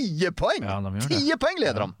med 10 poäng. 10 poäng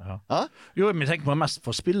leder de. Ja. Jo, men tänk på mest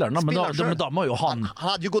för spelarna, men då må ju han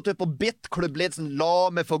hade ju gått upp och bett klubbledningen la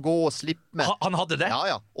mig få gå och slipp med. Han hade det.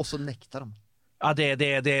 Ja, och så nektar de. Ja, det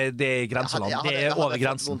är gränsland. Det är över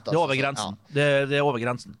gränsen. Det är över gränsen. Det är över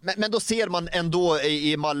gränsen. Men då ser man ändå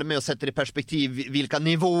i Malmö och sätter i perspektiv vilka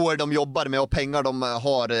nivåer de jobbar med och pengar de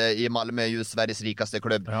har i Malmö, ju Sveriges rikaste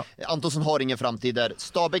klubb. Antonsson har ingen framtid där.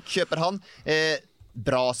 Stabæk köper han.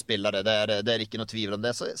 Bra spelare, det är inte något tvivel om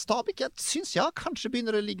det. Så Stabæk syns jag kanske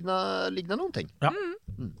begynner att ligna någonting. Ja.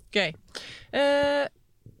 Gøy.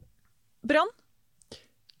 Brann?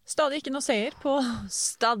 Stadig ikke noe seier på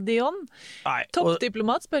stadion.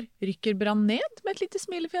 Toppdiplomat spør, rykker Brann ned med et lite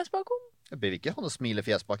smilefjes bakom? Jeg bør ikke ha noe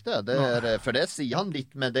smilefjes bak det. For det sier han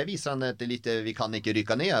litt, men det viser han et lite, vi kan ikke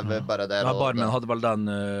rykke ned. Bare der. Ja, Barmen hadde vel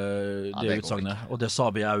det utsagnet, og det sa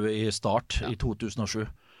vi jo i start i 2007.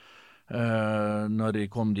 Når de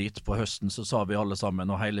kom dit på høsten, så sa vi alle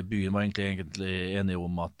sammen, og hele byen var egentlig enige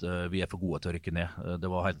om at vi er for gode til å rykke ned.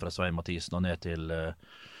 Det var helt fra Svein Mathisen og ned til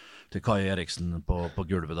Kai Eriksen på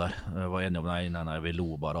gulvet der. Jeg var enig om nei, vi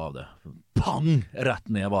lo bare av det. Pang! Rett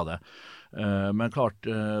ned var det. Men klart,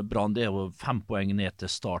 Brann, det er jo 5 poeng ned til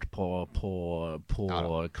start på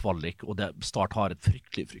kvalik, og start har et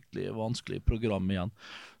fryktelig vanskelig program igjen.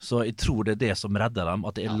 Så jeg tror det er det som redder dem,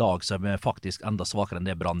 at det er lag som er faktisk enda svakere enn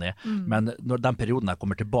det Brann er. Men når den perioden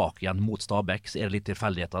kommer tilbake igjen mot Stabæk, så er det litt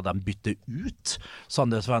tilfeldighet at de bytter ut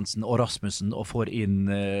Sander Svendsen og Rasmussen og får inn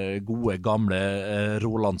gode, gamle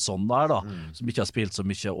Rolandsson der da, som ikke har spilt så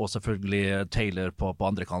mye, og selvfølgelig Taylor på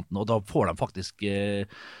andre kanten, og da får de faktisk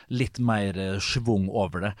litt mer svung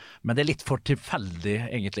over det. Men det er litt for tilfeldig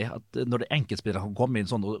egentlig, at når det enkeltspillere kan komme inn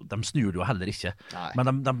sånn, og de snur det jo heller ikke.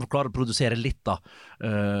 Men de klarer å produsere litt da.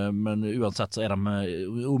 Men uansett så er de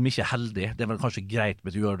om ikke heldige. Det er vel kanskje greit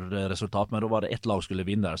med et uresultat, men da var det ett lag skulle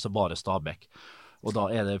vinne, så var det Stabæk. Og da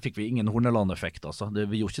fikk vi ingen Horneland-effekt, altså.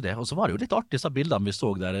 Vi gjorde ikke det. Og så var det jo litt artig, disse bildene vi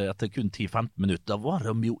så der etter kun 10-15 minutter. Da var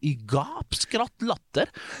de jo i gapskratt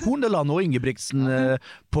latter. Horneland og Ingebrigtsen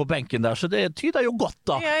på benken der, så det tyder jo godt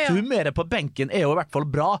da. Så humøret på benken er jo i hvert fall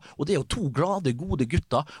bra, og det er jo 2 glade, gode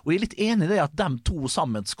gutter. Og jeg er litt enig i det at de 2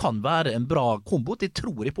 sammen kan være en bra kombo, det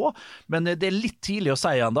tror jeg på. Men det er litt tidlig å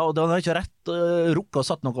si han da, og det har ikke rett rukket og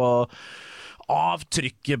satt noe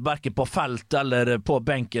avtrykk hverken på felt eller på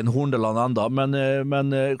benken Horneland enda,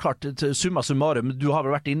 men klart, summa summarum, du har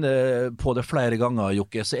vel vært inne på det flere ganger,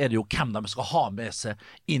 Jokke, så er det jo hvem de skal ha med seg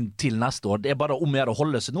inn til neste år. Det er bare om å gjøre å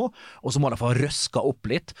holde seg nå, og så må de få røska opp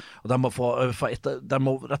litt, og de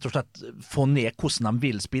må rett og slett få ned hvordan de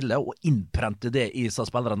vil spille, og innprente det i seg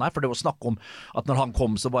spillerne her, for det var snakk om at når han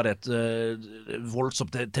kom, så var det et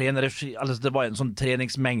voldsomt eller det var en sånn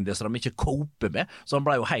treningsmengde som de ikke coper med, så han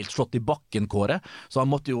ble jo helt slått i bakken, så han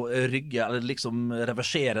måtte jo rygge, eller liksom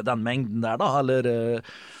reversere den mengden der da,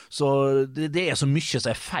 så det er så mye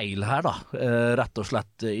som er feil her da, rett og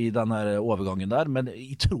slett i denne overgangen der, men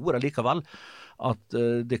jeg tror likevel at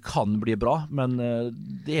det kan bli bra, men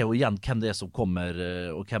det er jo igjen hvem det er som kommer,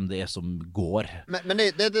 og hvem det er som går. Men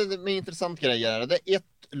det är intressant grejer. Det är ett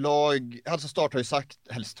lag, alltså Start har ju sagt,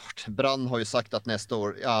 eller Brann har ju sagt att nästa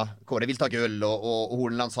år, Kåre vill ta guld, och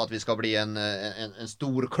Horneland sa att vi ska bli en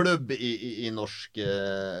stor klubb i norsk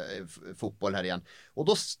fotboll här igen. Och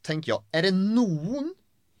då tänker jag, är det någon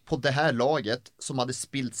på det här laget som hade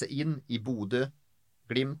spilt sig in i Bodø,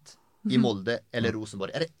 Glimt, i Molde eller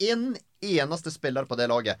Rosenborg? Är det en enaste spelare på det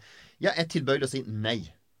laget? Jag är tillbøyelig å si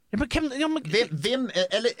nej. Vem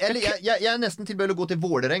eller jag är nästan tillbörlig att gå till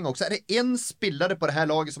Vålerenga också. Är det en spelare på det här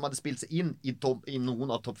laget som hade spelat sig in i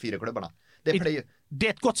någon av topp 4-klubbarna? Det er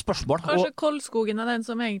et godt spørsmål. Kanskje Kolskogen er den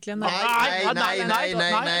som egentlig Nei. Han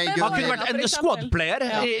kunne vært en squad-player.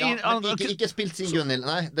 Ikke spilt sin Gunnhild.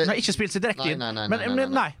 Nei, ikke spilt seg direkte inn.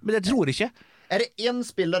 Men det tror jeg ikke. Er det en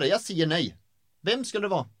spillere? Jeg sier nei. Hvem skulle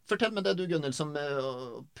det være? Fortell meg det du, Gunnhild, som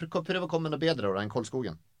prøver å komme noe bedre enn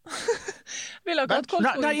Kolskogen. Vil ha gått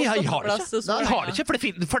Kolskogen Nei, jeg har det ikke,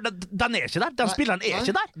 for den er ikke der. Den spilleren er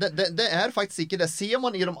ikke der. Det er faktisk ikke det. Ser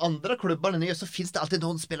man i de andre klubbene nere, så finnes det alltid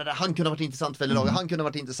noen spillere. Han kunne vært interessant for det laget. Han kunne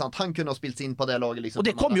vært interessant. Han kunne ha spilt inn på det laget. Liksom. Og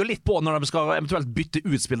det kommer jo litt på når de skal eventuelt bytte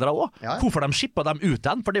ut spillere også. Ja. Hvorfor de skipper dem ut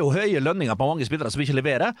den? For det er jo høye lønninger på mange spillere som ikke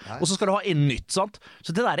leverer. Ja. Og så skal du ha inn nytt, sant? Så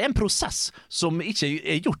det der er en prosess som ikke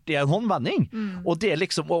er gjort i en håndvending. Og det er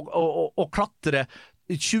liksom å klatre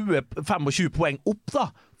 20-25 poeng opp da,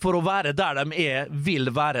 for å være der de vil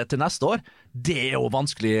være til neste år, det er jo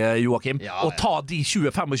vanskelig, Joakim. Å ta de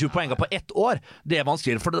 20-25 poengene på ett år, det er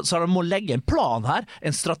vanskelig, så de må legge en plan her,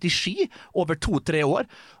 en strategi over 2-3 år,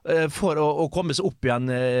 for å komme seg opp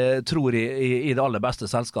igjen, tror jeg, i det aller beste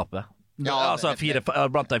selskapet. Ja, altså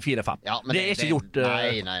blant de 4-5. Ja, det er ikke gjort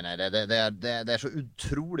Nei, det er så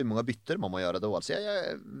utrolig mange bytter man må gjøre da. Altså,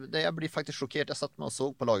 jeg blir faktisk sjokkert. Jeg satt med og så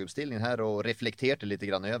på laguppstillingen her og reflekterte litt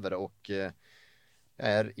grann over, og jeg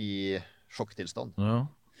er i sjokktilstand. Ja.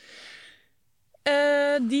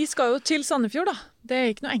 De skal jo til Sandefjord da. Det er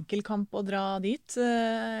ikke noe enkel kamp å dra dit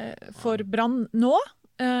for Brann nå.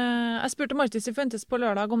 Jeg spurte Martis Cifuentes på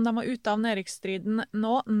lørdag om de var ute av nedrykksstriden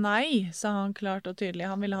nå. Nei, sa han klart og tydelig.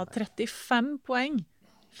 Han ville ha 35 poeng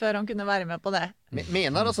før han kunne være med på det.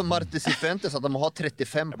 Mener altså Martis Cifuentes at de må ha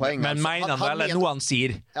 35 poeng? Men mener han vel noe han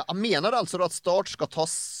sier? Ja, han mener altså at Start skal ta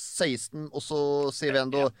 16, og så ser vi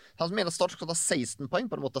ändå... Han mener Start skal ta 16 poeng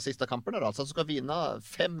på de 8 siste kampene, altså skal vinne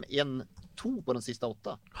 5-1-2 på de siste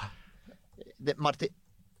 8. Marti...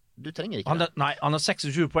 Du trenger ikke det. Nei, han har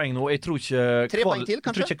 26 poeng nå. Jeg tror ikke, 3 poeng til, kanskje?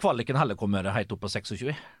 Jeg tror ikke kvaliken heller kommer helt opp på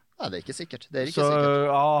 26. Ja, det er ikke sikkert. Kanskje der.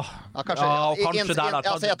 Jeg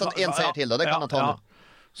sier at en seier til da, det kan han ta nå.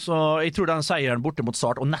 Så jeg tror den seieren borte mot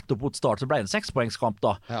Start, og nettopp mot Start så ble det en 6-poengskamp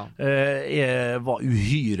da, var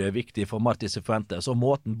uhyre viktig for Martis Cifuentes, og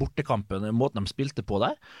bortekampen, måten de spilte på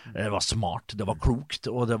der, var smart, det var klokt,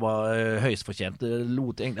 og det var høyst fortjent.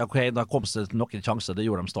 Da kom det til noen sjanser, det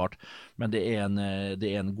gjorde de Start, men det er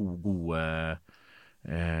en god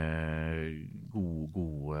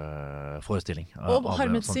forestilling. Og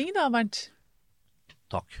Harmet Singh da, Bernt?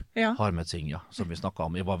 Takk. Harmet Singh, som vi snakket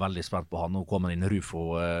om. Jeg var veldig spent på han. Nå kommer inn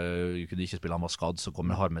Rufo, kunne ikke spille, han var skadd, så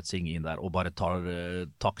kommer Harmet Singh inn der og bare tar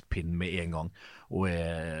taktpinn med en gang, og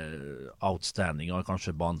outstanding, og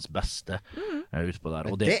kanskje banens beste utpå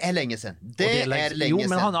der. Og det er lenge siden. Det er lenge siden. Jo,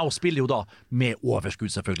 men han spiller jo da med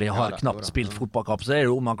overskudd, selvfølgelig. Jeg har knapt spilt fotballkamp, så det er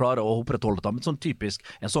jo om han klarer å opprettholde det. Men sånn typisk,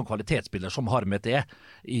 en sånn kvalitetsspiller som Harmet i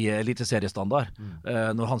eliteseriestandard,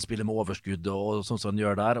 når han spiller med overskudd og sånn som han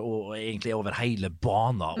gjør der, og egentlig over hele banen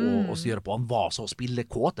og styrer på. Han var så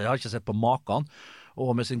spillekåt, jeg har ikke sett på maken.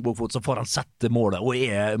 Og med sin bokfot så får han sette målet og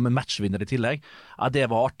med matchvinner i tillegg. Ja, det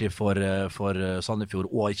var artig for Sandefjord,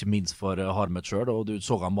 og ikke minst for Harmet selv, og du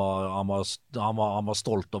så han var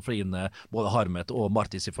stolt og fin, både Harmet og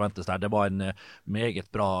Martis Cifuentes der. Det var en meget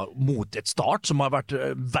bra mot et Start som har vært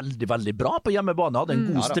veldig, veldig bra på hjemmebane, hadde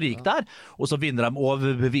en god strik der, og så vinner de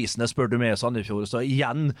overbevisende, spør du med Sandefjord, så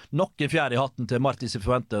igjen noen fjerde i hatten til Martis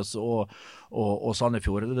Cifuentes og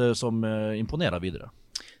Sandefjord, som imponerer videre.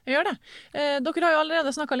 Jeg gjør det. Dere har jo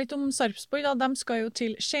allerede snakket litt om Sarpsborg da. De skal jo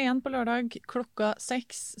til Skien på lørdag klokka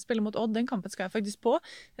 6, spille mot Odd. Den kampen skal jeg faktisk på.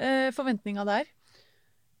 Forventninger der?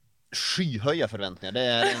 Skyhøye forventninger. Det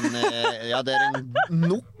er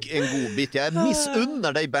nok en god bit. Jeg misunner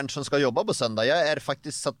deg, Bernt, som skal jobbe på søndag. Jeg er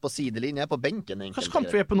faktisk satt på sidelinjen. Jeg er på benken. Hva kamp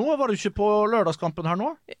vi på nå? Var du ikke på lørdagskampen her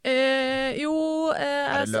nå? Jeg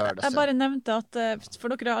bare nevnte at, for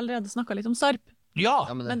dere har allerede snakket litt om Sarp. Ja,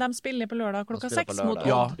 men de spiller på lørdag klokka 6 mot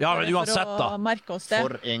Odd. Ja, men uansett da.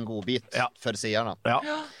 For en god bit for seerne. Ja.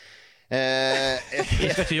 Jeg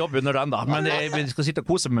skal ikke jobbe under den da, men vi skal sitte og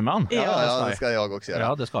kose med han. Ja, det skal jeg også gjøre.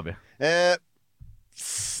 Ja, det skal vi.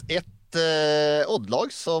 Et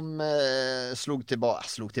Odd-lag som slog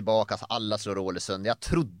tilbake, altså alle slår Ålesund. Jeg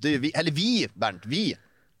trodde vi, Bernt,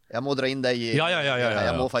 jeg må dra inn deg i,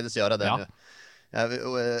 jeg må faktisk gjøre det nu. Jeg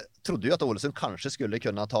trodde jo at Ålesund kanskje skulle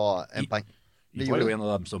kunne ta en poeng. Vi var jo en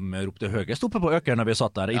av dem som ropte høyest oppe på Økeren når vi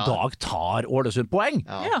satt der. I dag tar Ålesund poeng.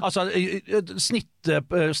 Altså,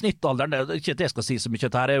 snittalderen, det er ikke det jeg skal si så mye.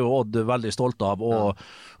 Dette er jo Odd veldig stolt av og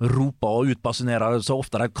roper og utbassionerer så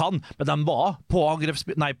ofte de kan. Men de var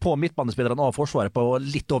på midtbanespillerne og forsvaret på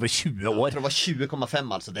litt over 20 år. Jeg tror det var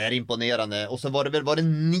 20,5 altså. Det er imponerende. Og så var det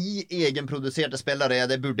 9 egenproduserte spillere.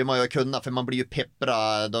 Det burde man jo kunne, for man blir jo peppra.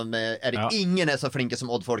 Ingen er så flinke som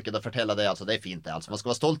Odd-folket å fortelle det. Altså. Det er fint det. Altså. Man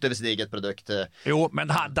skal være stolt over sitt eget produkt. Jo, men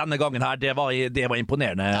denne gangen her, det var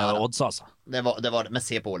imponerende odds, altså. Det var, men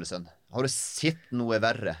se på Ålesund. Har du sett noe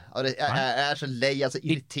verre? Jeg er så lei, altså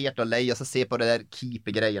irritert og lei, og så se på det der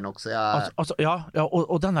keeper-greien også.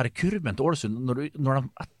 Og den der kurven til Ålesund, når de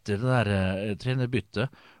etter det der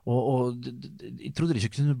trenerbyttet, og jeg trodde det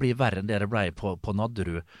ikke kunne bli verre enn det ble på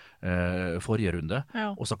Nadderud forrige runde,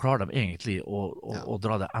 og så klarer de egentlig å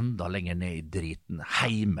dra det enda lenger ned i driten,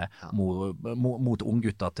 heime mot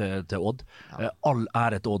unggutta til Odd. All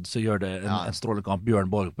ære til Odd, så gjør det en strålekamp.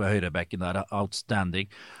 Bjørn Borg på høyrebekken der, outstanding.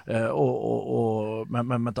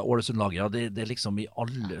 Men til Ålesund-laget, det er liksom i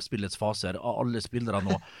alle spillets faser, alle spillere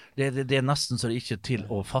nå, det er nesten så det ikke til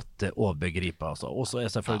å fatte og begripe, altså. Og så er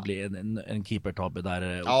selvfølgelig en keepertabbe der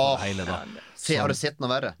hele da. Har du sett noe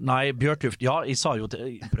verre? Nei, Bjørtuft, jeg sa jo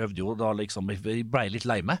jeg prøvde jo da liksom, jeg ble litt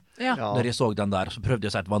lei meg når jeg så den der, så prøvde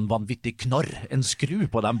jeg å si at det var en vanvittig knorr, en skru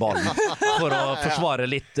på den ballen for å forsvare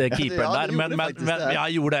litt keeperen der, men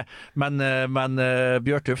jeg gjorde det, men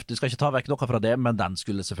Bjørtuft, du skal ikke ta vekk noe fra det, men den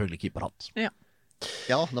skulle selvfølgelig keeper hatt.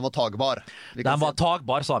 Ja, den var tagbar. Den var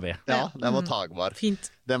tagbar, sa vi. Ja, den var tagbar.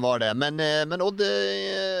 Fint. Den var det, men Odd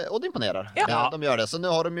imponerar. Ja, de gör det. Så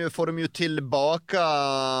nu får de ju tillbaka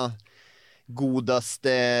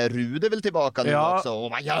godaste Rude väl tillbaka nu också.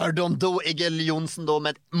 Och vad gör de då? Egil Jonsson då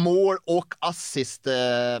med mål och assist,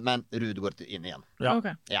 men Rude går in igen.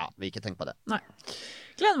 Okay. Ja, vi ikke tenkt på det. Nej.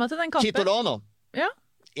 Gleder meg til den kampen. Kitolano. Ja.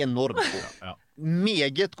 Enormt god.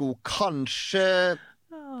 Meget god. Kanskje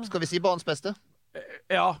skal vi si banens beste?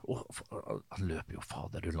 Ja, han løper jo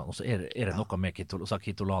faderullan, og så er det noe med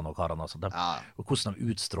Kitolano og karene, altså, og hvordan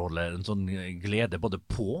de utstråler en sånn glede både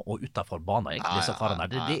på og utenfor banen, egentlig, disse karene.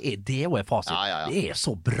 Det er jo en fasit. Det er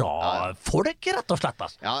så bra folk, rett og slett.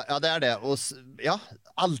 Altså. Ja, det er det. Og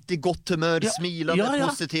alltid godt humør, smilende,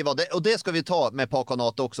 positiv, og det skal vi ta med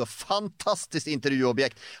Pakanate også. Fantastisk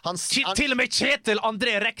intervjuobjekt. Til og med Kjetil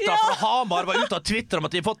André Rekdal fra Hamar var ute og twittret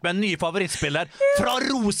om at de har fått med en ny favorittspiller fra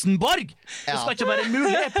Rosenborg! Det skal ikke være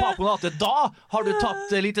mulig, Pakonate. Da har du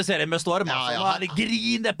tatt eliteserien med storm. Nå er det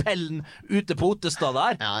grinepellen ute på Ottestad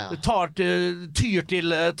der. Tyr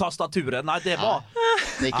til tastaturet. Nei, det var...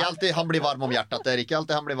 Det er ikke alltid han blir varm om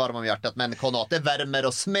hjertet. Men Konate vermer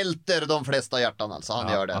og smelter de fleste av hjertene. Altså, han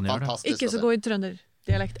gjør det. Fantastisk. Ikke så god i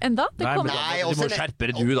trønderdialekt enda. Nei, du må skjerpe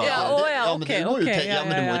det du da. Men du må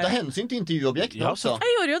jo ta hensyn til intervjuobjektet også.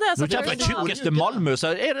 Jeg gjorde jo det. Når du kommer fra tjukkeste Malmö, så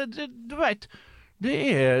er det, du vet... Det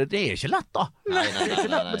er ikke lett da. Nei, det er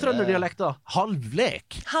ikke lett med trønderdialekt da.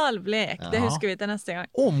 Halvlek, det husker vi til neste gang.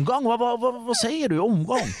 Omgang, hva sier du?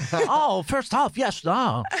 Omgang? First half, yes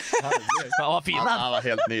da. Det var fint. Det var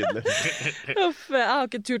helt nydelig. Uff, jeg har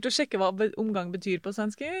ikke turt å sjekke hva omgang betyr på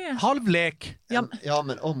svensk. Halvlek. Ja,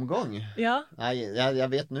 men omgang? Ja. Nei,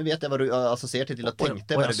 jeg vet hva du assosierte til og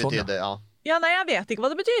tenkte hva det betydde. Ja, nei, jeg vet ikke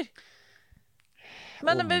hva det betyr.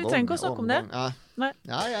 Men vi trenger ikke å snakke om det. Nei.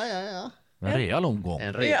 Ja. En real omgang.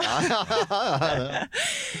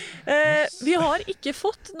 Vi har ikke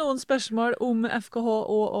fått noen spørsmål om FKH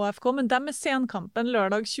og ÅFK, men dem med senkampen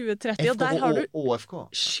lørdag 2030, og der har du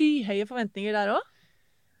skyhøye forventninger der også.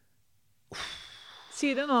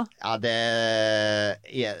 Sier du nå? Ja, det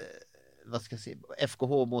er... Hva skal jeg si?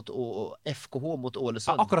 FKH mot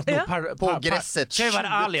Ålesund. Akkurat nå på gresset. Skal jeg være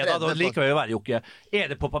ærlig da liker vi å være, Jokke. Er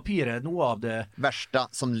det på papiret noe av det verste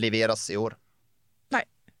som leveres i år?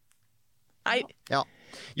 Nei. Ja.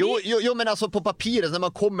 Jo, men alltså på papiret när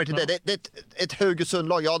man kommer till det är ett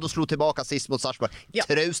Haugesund-lag, de slog tillbaka sist mot Sarpsborg.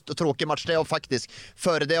 Traust och tråkig match det faktiskt.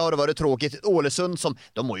 Före det har det varit tråkigt. Ålesund som,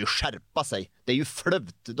 de må ju skärpa sig. Det är ju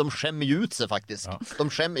flövt. De skämmer ju ut sig faktiskt. Men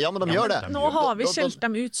de gör det. Nu har vi skällt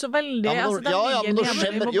dem ut så väldigt. Men de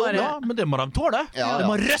skämmer, men det må de tåle. De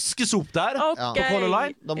må röskes upp där på Color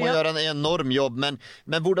Line. De må göra en enorm jobb, men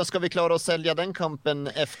hur ska vi klara att sälja den kampen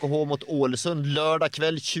FKH mot Ålesund lördag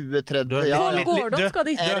kväll 20:30? Paul Gordon ska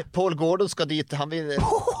dit. Paul Gordon ska dit. Han vill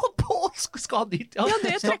skal han dit? Ja, det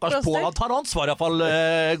er stakkars trekkplaster. Pål, han tar ansvar i hvert fall,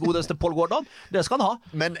 godeste Pål Gordon. Det skal han ha.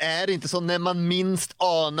 Men är det inte så när man minst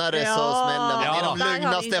anar det så smäller man? Ja, I de där har vi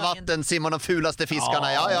lugnaste ingenting. vatten simmar de fulaste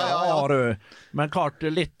fiskarna. Ja. Du. Men klart,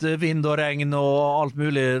 litt vind og regn og alt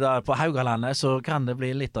mulig der på Haugalandet, så kan det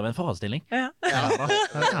bli litt av en forestilling. Ja. Det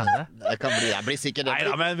kan det. Det blir sikkert Nej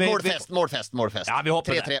då, men målfest. Ja, vi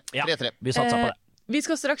håper 3-3. det. Ja, 3-3. vi satser på det. Vi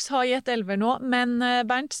skal straks ha Gjett elver nå, men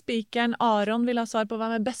Bernt, spikeren Aron vil ha svar på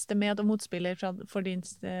hvem er beste med- og motspiller for din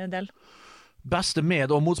del. Beste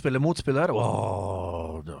med- og motspiller. Det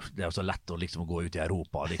er jo så lett å liksom gå ut i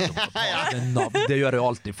Europa liksom. Det gjør jo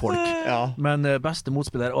alltid folk. Men beste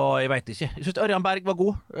motspiller, jeg vet ikke. Jeg synes Ørjan Berg var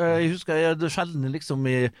god. Jeg husker jeg sjelden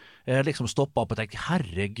liksom stoppet opp og tenkte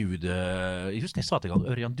herregud, jeg husker jeg sa til han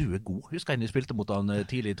Ørjan, du er god. Husker jeg spilte mot han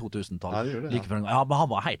tidlig i 2000-tallet. Men han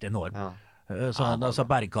var helt enorm. Så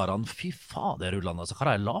Bergkarene, fy fader rullende, så hva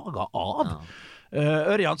har jeg laget av?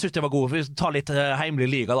 Ørjan synes jeg var god. Vi tar litt heimelig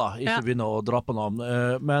liga da, ikke begynne å dra på navn.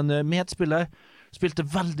 Men medspiller spilte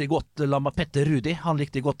veldig godt Lama Petter Rudi. Han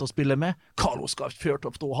likte godt å spille med. Carlos Gaff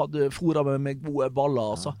Fjørtoft hadde foret med gode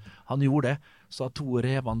baller, altså. Han gjorde det. Så to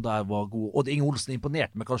revene der var gode. Odd Inge Olsen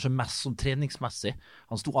imponerte meg kanskje mest som treningsmessig.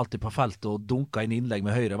 Han sto alltid på feltet og dunket inn innlegg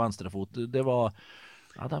med høyre og venstre fot. Det var...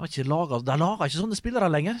 Ja, det var ikke laget. De lager ikke sånne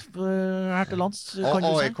spillere lenger her til lands.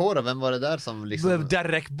 AIK da, hvem var det der som liksom...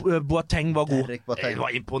 Derek Boateng var god. Det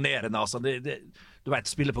var imponerende, altså. Du vet,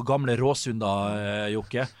 spille på gamle Råsunda,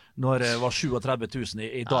 Jokke, når det var 37 000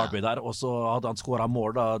 i Derby der, og så hadde han skåret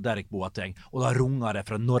mål da, Derek Boateng, og da runger det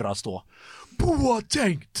fra Norra stå.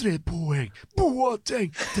 Boateng, 3 poeng!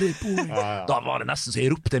 Boateng, 3 poeng! Da var det nesten så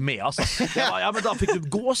jeg ropte med, altså. Men da fikk du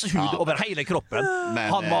gåsehud over hele kroppen.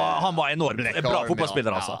 Han var enorm. Bra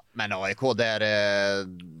fotballspiller, altså. Men AIK, der er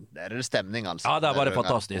det stemning, altså. Ja, det var det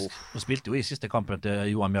fantastisk. Og spilte jo i siste kampen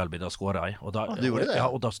til Johan Mjølby, da skåret jeg. Og da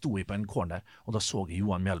sto jeg på en corner, og da så jeg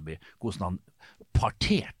Johan Mjølby, hvordan han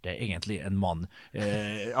parterte egentlig en mann.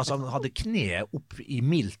 Altså han hadde kneet opp i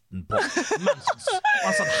milten på, mens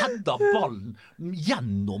han hedda ballen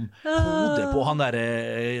gjennom hodet på han der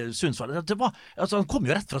Sundsvall. Altså han kom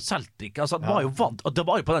jo rett fra Celtic, altså han var jo vant, og det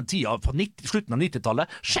var jo på den tida, på slutten av 90-tallet,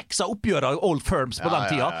 sjeksa oppgjøret av Old Firms på den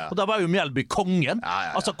tida, og da var jo Mjølby kongen.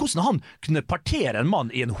 Altså hvordan han kunne partere en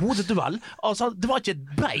mann i en hodeduell, altså det var ikke et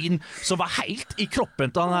bein som var helt i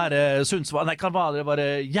kroppen til han her Sundsvall, nei, det var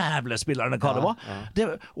jævle spillerne, hva det var.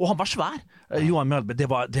 Og han var svær, Johan Mjølby. Det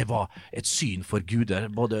var et syn for guder,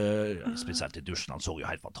 både spesielt i dusjen. Han så jo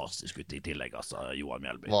helt fantastisk ut i tillegg, altså, Johan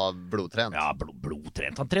Mjølby. Var blodtrent? Ja,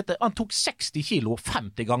 blodtrent. Han tok 60 kilo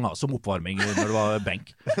 50 ganger som oppvarming når det var benk.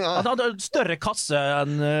 Han hadde større kasse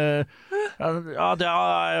enn det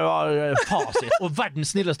var fasit. Og verdens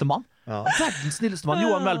snilleste mann. Verdens snilleste mann,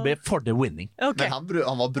 Johan Mjølby, for the winning. Men han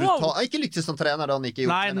var brutal. Han ikke lyktes som trener da han ikke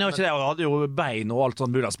gjorde det. Nei, han hadde jo bein og alt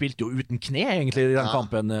sånt mulig. Han spilte jo uten kne egentlig i den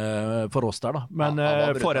kampen for oss der da. Men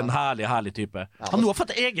for en herlig type. Han har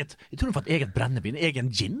fått jeg tror han har fått eget brennevin, egen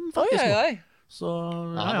gin faktisk. Oi. Så,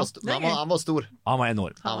 han var stor. Han var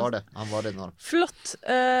enorm. Han var det enorm. Flott.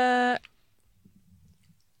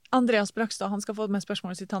 Andreas Brakstad, han skal få med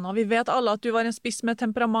spørsmålet sitt han. Vi vet alle at du var en spiss med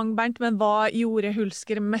temperament, Bernt, men hva gjorde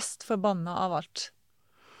Hulsker mest forbanna av alt?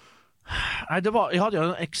 Nei, jeg hadde jo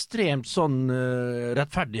en ekstremt sånn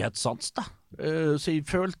rettferdighetssans da. Så jeg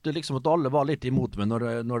følte liksom at alle var litt imot meg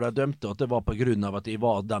når de dømte, at det var på grunn av at jeg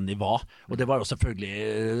var den jeg var. Og det var jo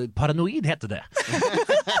selvfølgelig paranoid, heter det.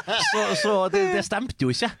 så det stemte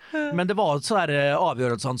jo ikke. Men det var sånne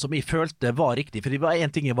avgjørelsene som jeg følte var riktig. For det var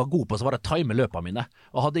en ting jeg var god på, så var det å time løpene mine.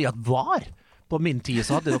 Og hadde jeg hatt var på min tid,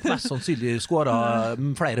 så hadde jeg nok mest sannsynlig skåret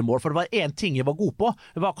flere mål, for det var en ting jeg var god på.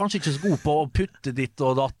 Jeg var kanskje ikke så god på å putte ditt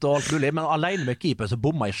og datt og alt mulig, men alene med keeper så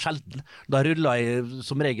bomma jeg sjelden. Da rullet jeg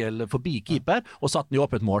som regel forbi keeper og satt den i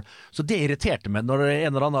åpent mål. Så det irriterte meg når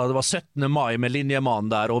en eller annen, det var 17. mai med linjemannen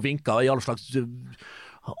der og vinket i alle slags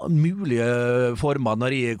mulige former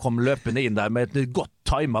når jeg kom løpende inn der med et godt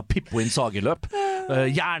timet Pippo Inzaghi-løp.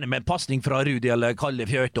 Gjerne med en passning fra Rudi eller Kalle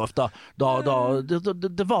Fjørtoft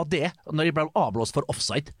det var det når jeg ble avblåst for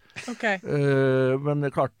offside. Men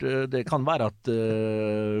klart det kan være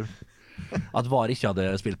at VAR ikke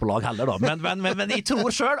hadde spilt på lag heller da, men jeg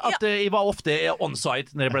tror selv at jeg var ofte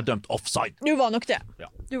onside når jeg ble dømt offside. Du var nok det.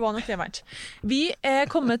 Du var nok det, Bernt. Vi er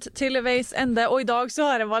kommet til veis ende, og i dag så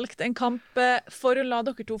har jeg valgt en kamp for å la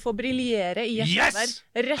dere to få briljere i Yes!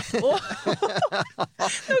 Rett på.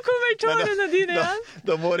 Nå kommer tårene dine igjen.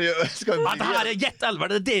 Da må det jo... Det her Gjett elver,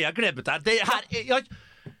 det jeg gleder meg til. Det her...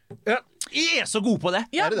 Jeg så god på det.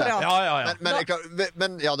 Ja, bra. Ja.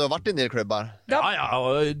 Men ja, du har vært i en del klubber. Ja,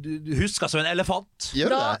 og du husker som en elefant.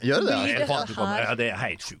 Gjør det? Elefant, det er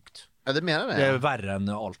helt sjukt. Ja, det mener Det jeg. er verre enn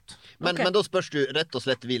alt. Men da spørs du rett og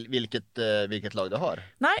slett hvilket lag du har.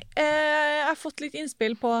 Nei, jeg har fått litt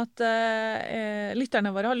innspill på at lytterne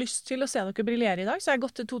våre har lyst til å se dere briljere i dag, så jeg har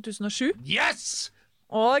gått til 2007. Yes!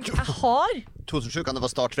 Og jeg har 2007 kan det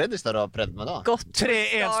være Start Fredrikstad da, prøvd med da. gått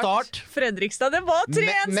 3-1-start. Fredrikstad, det var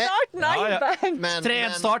 3-1-start! Nei, Ja, ja. Bernt!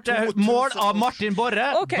 3-1-start, mål av Martin Borre,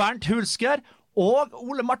 Ok. Bernt Hulsker og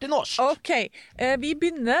Ole Martin Års. Ok, vi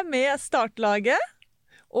begynner med startlaget.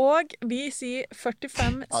 Og vi sier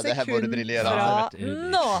 45 Ja, det her burde sekunder briljere. fra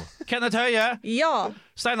nå. Kenneth Høie, Ja.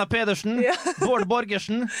 Steinar Pedersen, Bård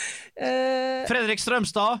Borgersen, Fredrik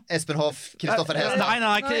Strømstad, Espen Hoff, Kristoffer Hestad.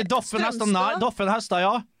 Nei, Doffen Hestad, Strømstad. Doffen Hestad,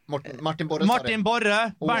 ja. Martin Borre. Martin Borre,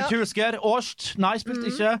 Bernt Hulsker, Årst, nei, spilte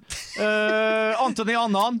ikke. Antoni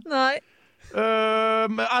Annan, Nei.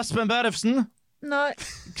 Espen Berefsen, Nei.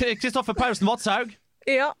 Kristoffer Paulsen Vatshaug,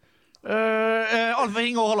 Ja. Alf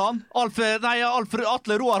Inge Haaland,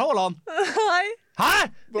 Atle Roar Haaland. Nei. Hæ?!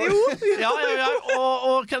 Jo! Ja.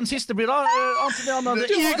 Og hvem siste blir da? Antoni Annan.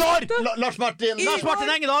 Igor! Lars Martin. Lars Martin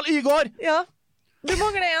Engedal, Igor! Ja. Du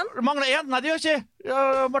mangler en. Mangler én? Nei, det gjør ikke.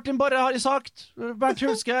 Ja, Martin Borre har jeg sagt. Bernt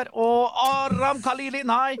Hulsker og Aram Khalili.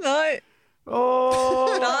 Nei. Nei. Og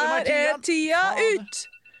Der er tida ut.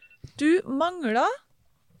 Du mangler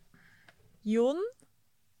Jon.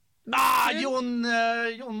 Jon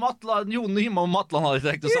Matland. Jon Nyman Matland hadde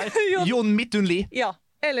jeg tenkt å si. Jon Midtunli. Ja.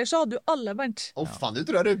 Ellers så hadde du alle, Bernt. Faen, du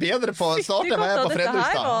tror jeg er bedre på å starte enn jeg er på Dette her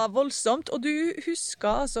Fredrikstad. var voldsomt. Og du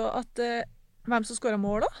husker altså at hvem som skåret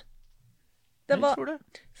mål, da? Det var... Jeg tror det.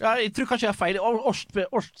 Ja, jeg tror kanskje jeg er feil.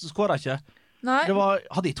 Årst skåret ikke. Nei,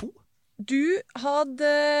 Hadde jeg to? du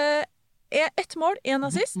hadde ett mål, én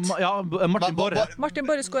assist. Martin Borre. Martin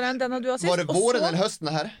Borre skåret en, den hadde du assist. Var det Og våren så eller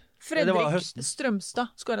høsten her? Det var Fredrik høsten.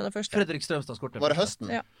 Strømstad skåret det første. Fredrik Strømstad skåret. Var det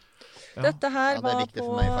høsten? Ja. Dette her Ja, det er var viktig på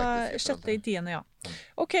for meg, faktisk. 6.10., ja.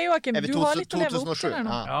 OK, Joakim, Er vi du har litt å leve opp 2007? til her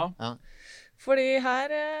nå. Ja. Fordi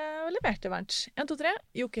her leverte Bernt. 1, 2, 3.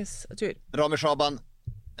 Jokkes tur. Rami Shaban,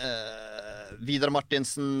 Vidar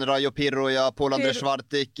Martinsen, Rayo Pirroja, Paul Anders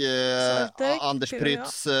Svartik, Svartik, Anders Pirroja.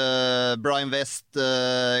 Prytz, Brian West,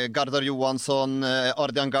 Gardar Johansson,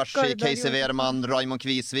 Ardian Gashi, Gardar Casey Johansson. Wehrmann, Raymond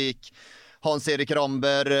Kvisvik, Hans-Erik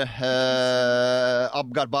Ramber,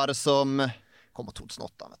 Abgar Barsom. Kommer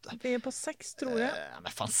 2008, vet du. Vi er på 6, tror jeg.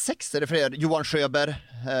 Men fan, 6 er det flere. Johan Sjöberg.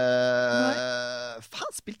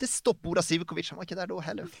 Fan, spilte stopp Ora Sivkovic. Han var ikke der da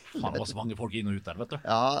heller. Faen, det var så mange folk inn og ut der, vet du.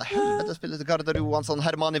 Ja, helvete, spilte Gardar Johansson,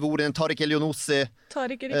 Herman Ivorin, Tarik Elionossi.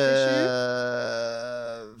 Tarik er riktig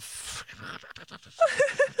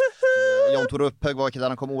 7. Jan Tore Upphøg var ikke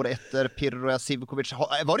der, han kom året etter. Pirro Sivkovic.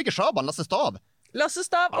 Var det ikke Shaban? Lasse Stav? Lasse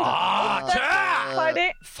Stav. Ferdig.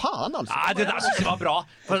 Faen, altså. Nei, det der synes jeg var bra.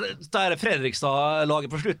 For det er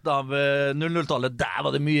Fredrikstad-laget på slutten av 00-tallet. Der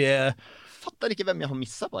var det mye... Fatter ikke hvem jeg har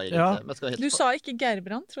misset på, egentlig. Ja. Men skal helt... Du sa ikke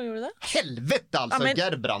Gerbrandt, tror jeg, gjorde det? Helvete, altså, Ja, men-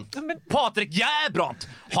 Gerbrandt. Patrik Gerbrandt!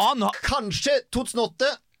 Han har... Kanskje 2008.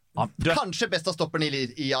 Du Kanskje beste stopperen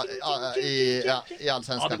i hadde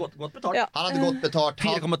allsvenskan. godt betalt. Ja. Han hadde godt betalt.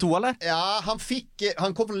 4,2, eller? Ja, han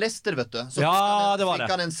kom fra Leicester, vet du. Så Ja, det var fikk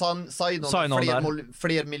det. han en sign-on, Sign-on der.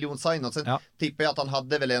 flere million sign-on. Så Ja. tipper jeg at han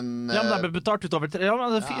hadde vel en Ja, men de ble betalt utover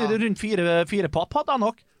rundt fire papp hadde han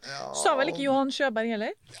nok. Sa vel ikke Johan Sjøberg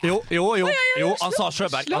heller? Jo, han sa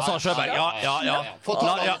Sjøberg. Ja. Få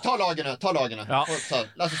ta lagene. Ja.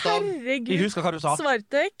 Lasse Stav. Herregud. Jeg husker hva du sa.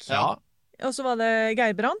 Svartek. Ja. Og så var det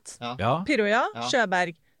Gerbrandt. Ja. Pirroja. Ja.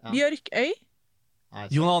 Sjøberg. Ja. Bjørkøy.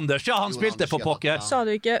 Jon Anders, ja, han Jon spilte Anders, for ja. pokker. Ja. Sa du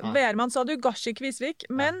ikke. Nei. Wehrmann sa du. Gashi Kvisvik.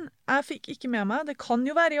 Men jeg fikk ikke med meg. Det kan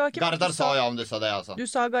jo være Joakim. Gardar sa ja, om du sa det, altså. Du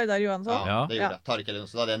sa Gardar Johansson. Ja, det Ja. gjorde jeg. Tarik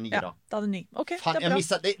Elionossi, da hadde jeg 9 Ja, da. da hadde du 9. OK, Fan, det jag er bra.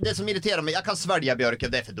 missar, det som irriterar mig, jag kan svälja Björke,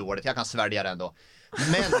 det är för dåligt, jag kan svälja det ändå.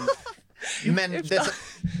 Men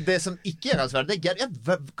det som ikke jeg kan svälja, det är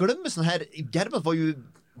jag glömmer sån här, Gerbrandt var ju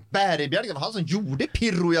Bär i Björke, han som gjorde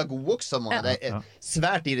Pirroja god också, många. Det är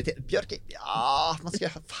svärt irriterande. Björke, ja, man ska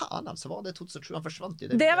fan alltså, var det 2007 han försvant ju.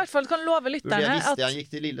 Det jeg i hvert fall kan love Burde lytterne, jeg visste, at han gikk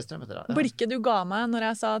til Lillestrøm etter det. Ja. blikket du ga meg når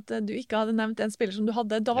jeg sa at du ikke hadde nevnt en spiller som du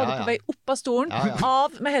hadde, da var Ja, du ja. på vei opp av stolen, Ja, ja.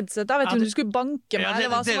 av med headsetet. Jeg vet ikke om du skulle banke meg, eller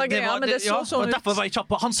hva som var greia, men det så sånn ut. Derfor var jeg kjapp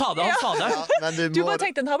på. Han sa det. Ja, men Du bare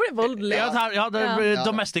tenkte, den her blir voldelig. Ja, det er Ja.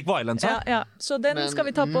 domestic violence. Ja, ja. Så den skal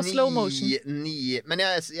vi ta på slow motion. Men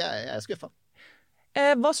jeg er skuffa.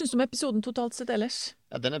 Hva syns du om episoden totalt sett ellers?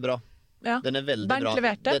 Ja, den er bra. Ja. Den är väldigt Bernt bra.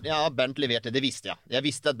 leverte. Ja, Bernt leverte, det visste jag. Jag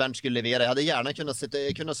visste att Bernt skulle levera. Jag hade gärna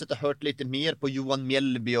kunnat sitta hört lite mer på Johan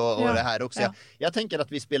Mjällby och det här också. Ja. Jag tänker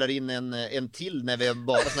att vi spelar in en till när vi har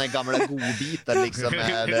bara såna här gamla godbitar liksom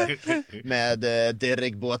med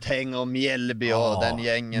Derek Boateng och Mjällby och den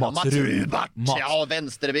gängen. Mats Rubart! Mats. Ja,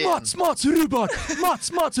 vänsterben. Mats Rubart!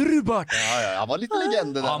 Mats Rubart! Ja, han var lite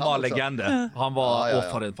legend där. Han var också. legende. Han var Ja.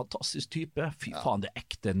 for en fantastisk type. Fy faen, det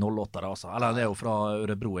ekte 08-are, altså. Eller han er jo fra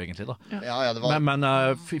Ørebro, egentlig, da. Ja, det var...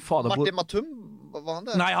 Men fy faen. Martin Matum, var han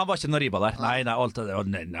der? Nei, han var ikke Nariba der. Nei, alt det der.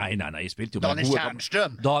 Nei, jeg spilte jo med Daniel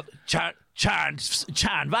Tjernstrøm.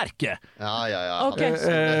 Tjernverket. Ja. Ok.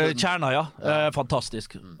 Tjerna, ja.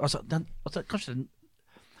 Fantastisk.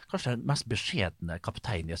 Kanskje den mest beskjedne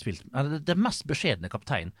kapteinen jeg har spilt. Det mest beskjedne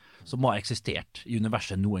kapteinen som har eksistert i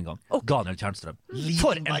universet noen gang. Daniel Tjernstrøm.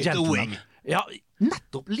 For en gentleman. Ja,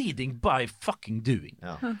 nettopp. Leading by fucking doing.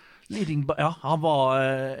 Ja. Han var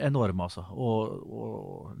enorm, altså.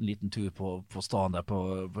 Og en liten tur på stan der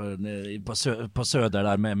på Søder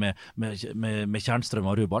der med Tjernstrøm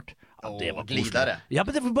og Rubart. Ja, det var glidere. Ja,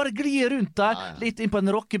 men det var bare glie rundt der. Ja. Litt inn på en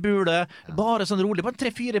rockebule. Bare sånn rolig. Bare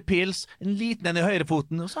 3-4 pils. En liten en i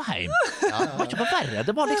høyrefoten, og så hjem. Det var ikke noe verre.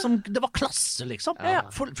 Det var liksom, det var klasse, liksom.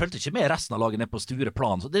 Følte ikke med resten av laget ned på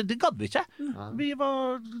Stureplan, så det gadd vi ikke. Vi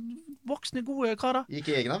var voksne, gode karer. Gikk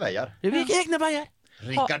i egne veier. Vi gikk egne veier.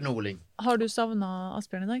 Rikard Norling. Har du savnet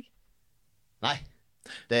Asbjørn i dag? Nei,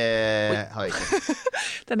 det har jeg ikke.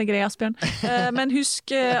 Den er grei, Asbjørn. Men husk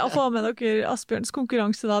å få med dere Asbjørns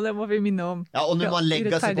konkurranse da, det må vi minne om. Ja, og nå må man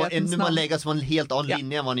legge seg på rettferdighetens en helt annen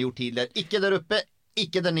linje enn man har gjort tidligere. Ikke der oppe,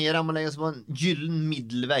 ikke der nede, man legger seg på en gyllen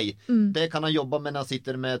middelvei. Det kan han jobbe med når han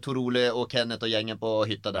sitter med Tor Ole og Kenneth og gjengen på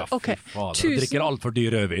hytta der. Ok, De drikker alt for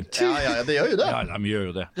dyr rødvin. Ja, det gjør jo det. Ja, de gjør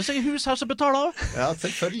jo det. Det er hus her som betaler. Ja,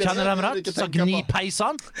 selvfølgelig. Kjenner de rett? Så gni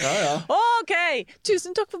peisene. Ja. Ok,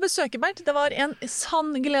 tusen takk for besøket, Bernt. Det var en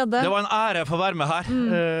sann glede. Det var en ære for å være med her.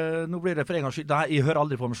 Nå blir det for en gangs skyld. Nei, jeg hører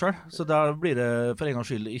aldri på meg selv, så da blir det for en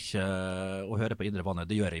gangs skyld ikke å høre på Indre Vannet.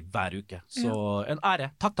 Det gjør jeg hver uke. Så en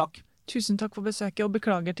ære. Takk. Tusen takk for besøket, og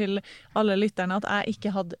beklager til alle lytterne at jeg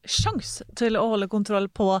ikke hadde sjans til å holde kontroll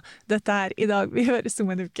på dette her i dag. Vi høres om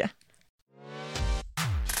en uke.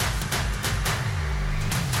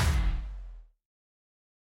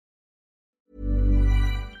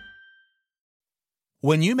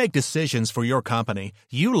 When you make decisions for your company,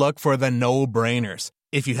 you look for the no-brainers.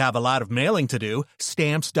 If you have a lot of mailing to do,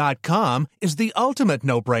 Stamps.com is the ultimate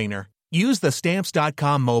no-brainer. Use the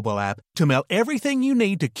Stamps.com mobile app to mail everything you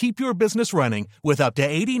need to keep your business running with up to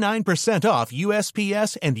 89% off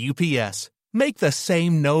USPS and UPS. Make the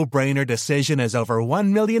same no-brainer decision as over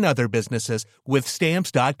 1 million other businesses with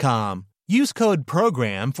Stamps.com. Use code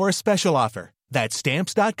PROGRAM for a special offer. That's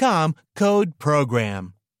Stamps.com, code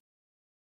PROGRAM.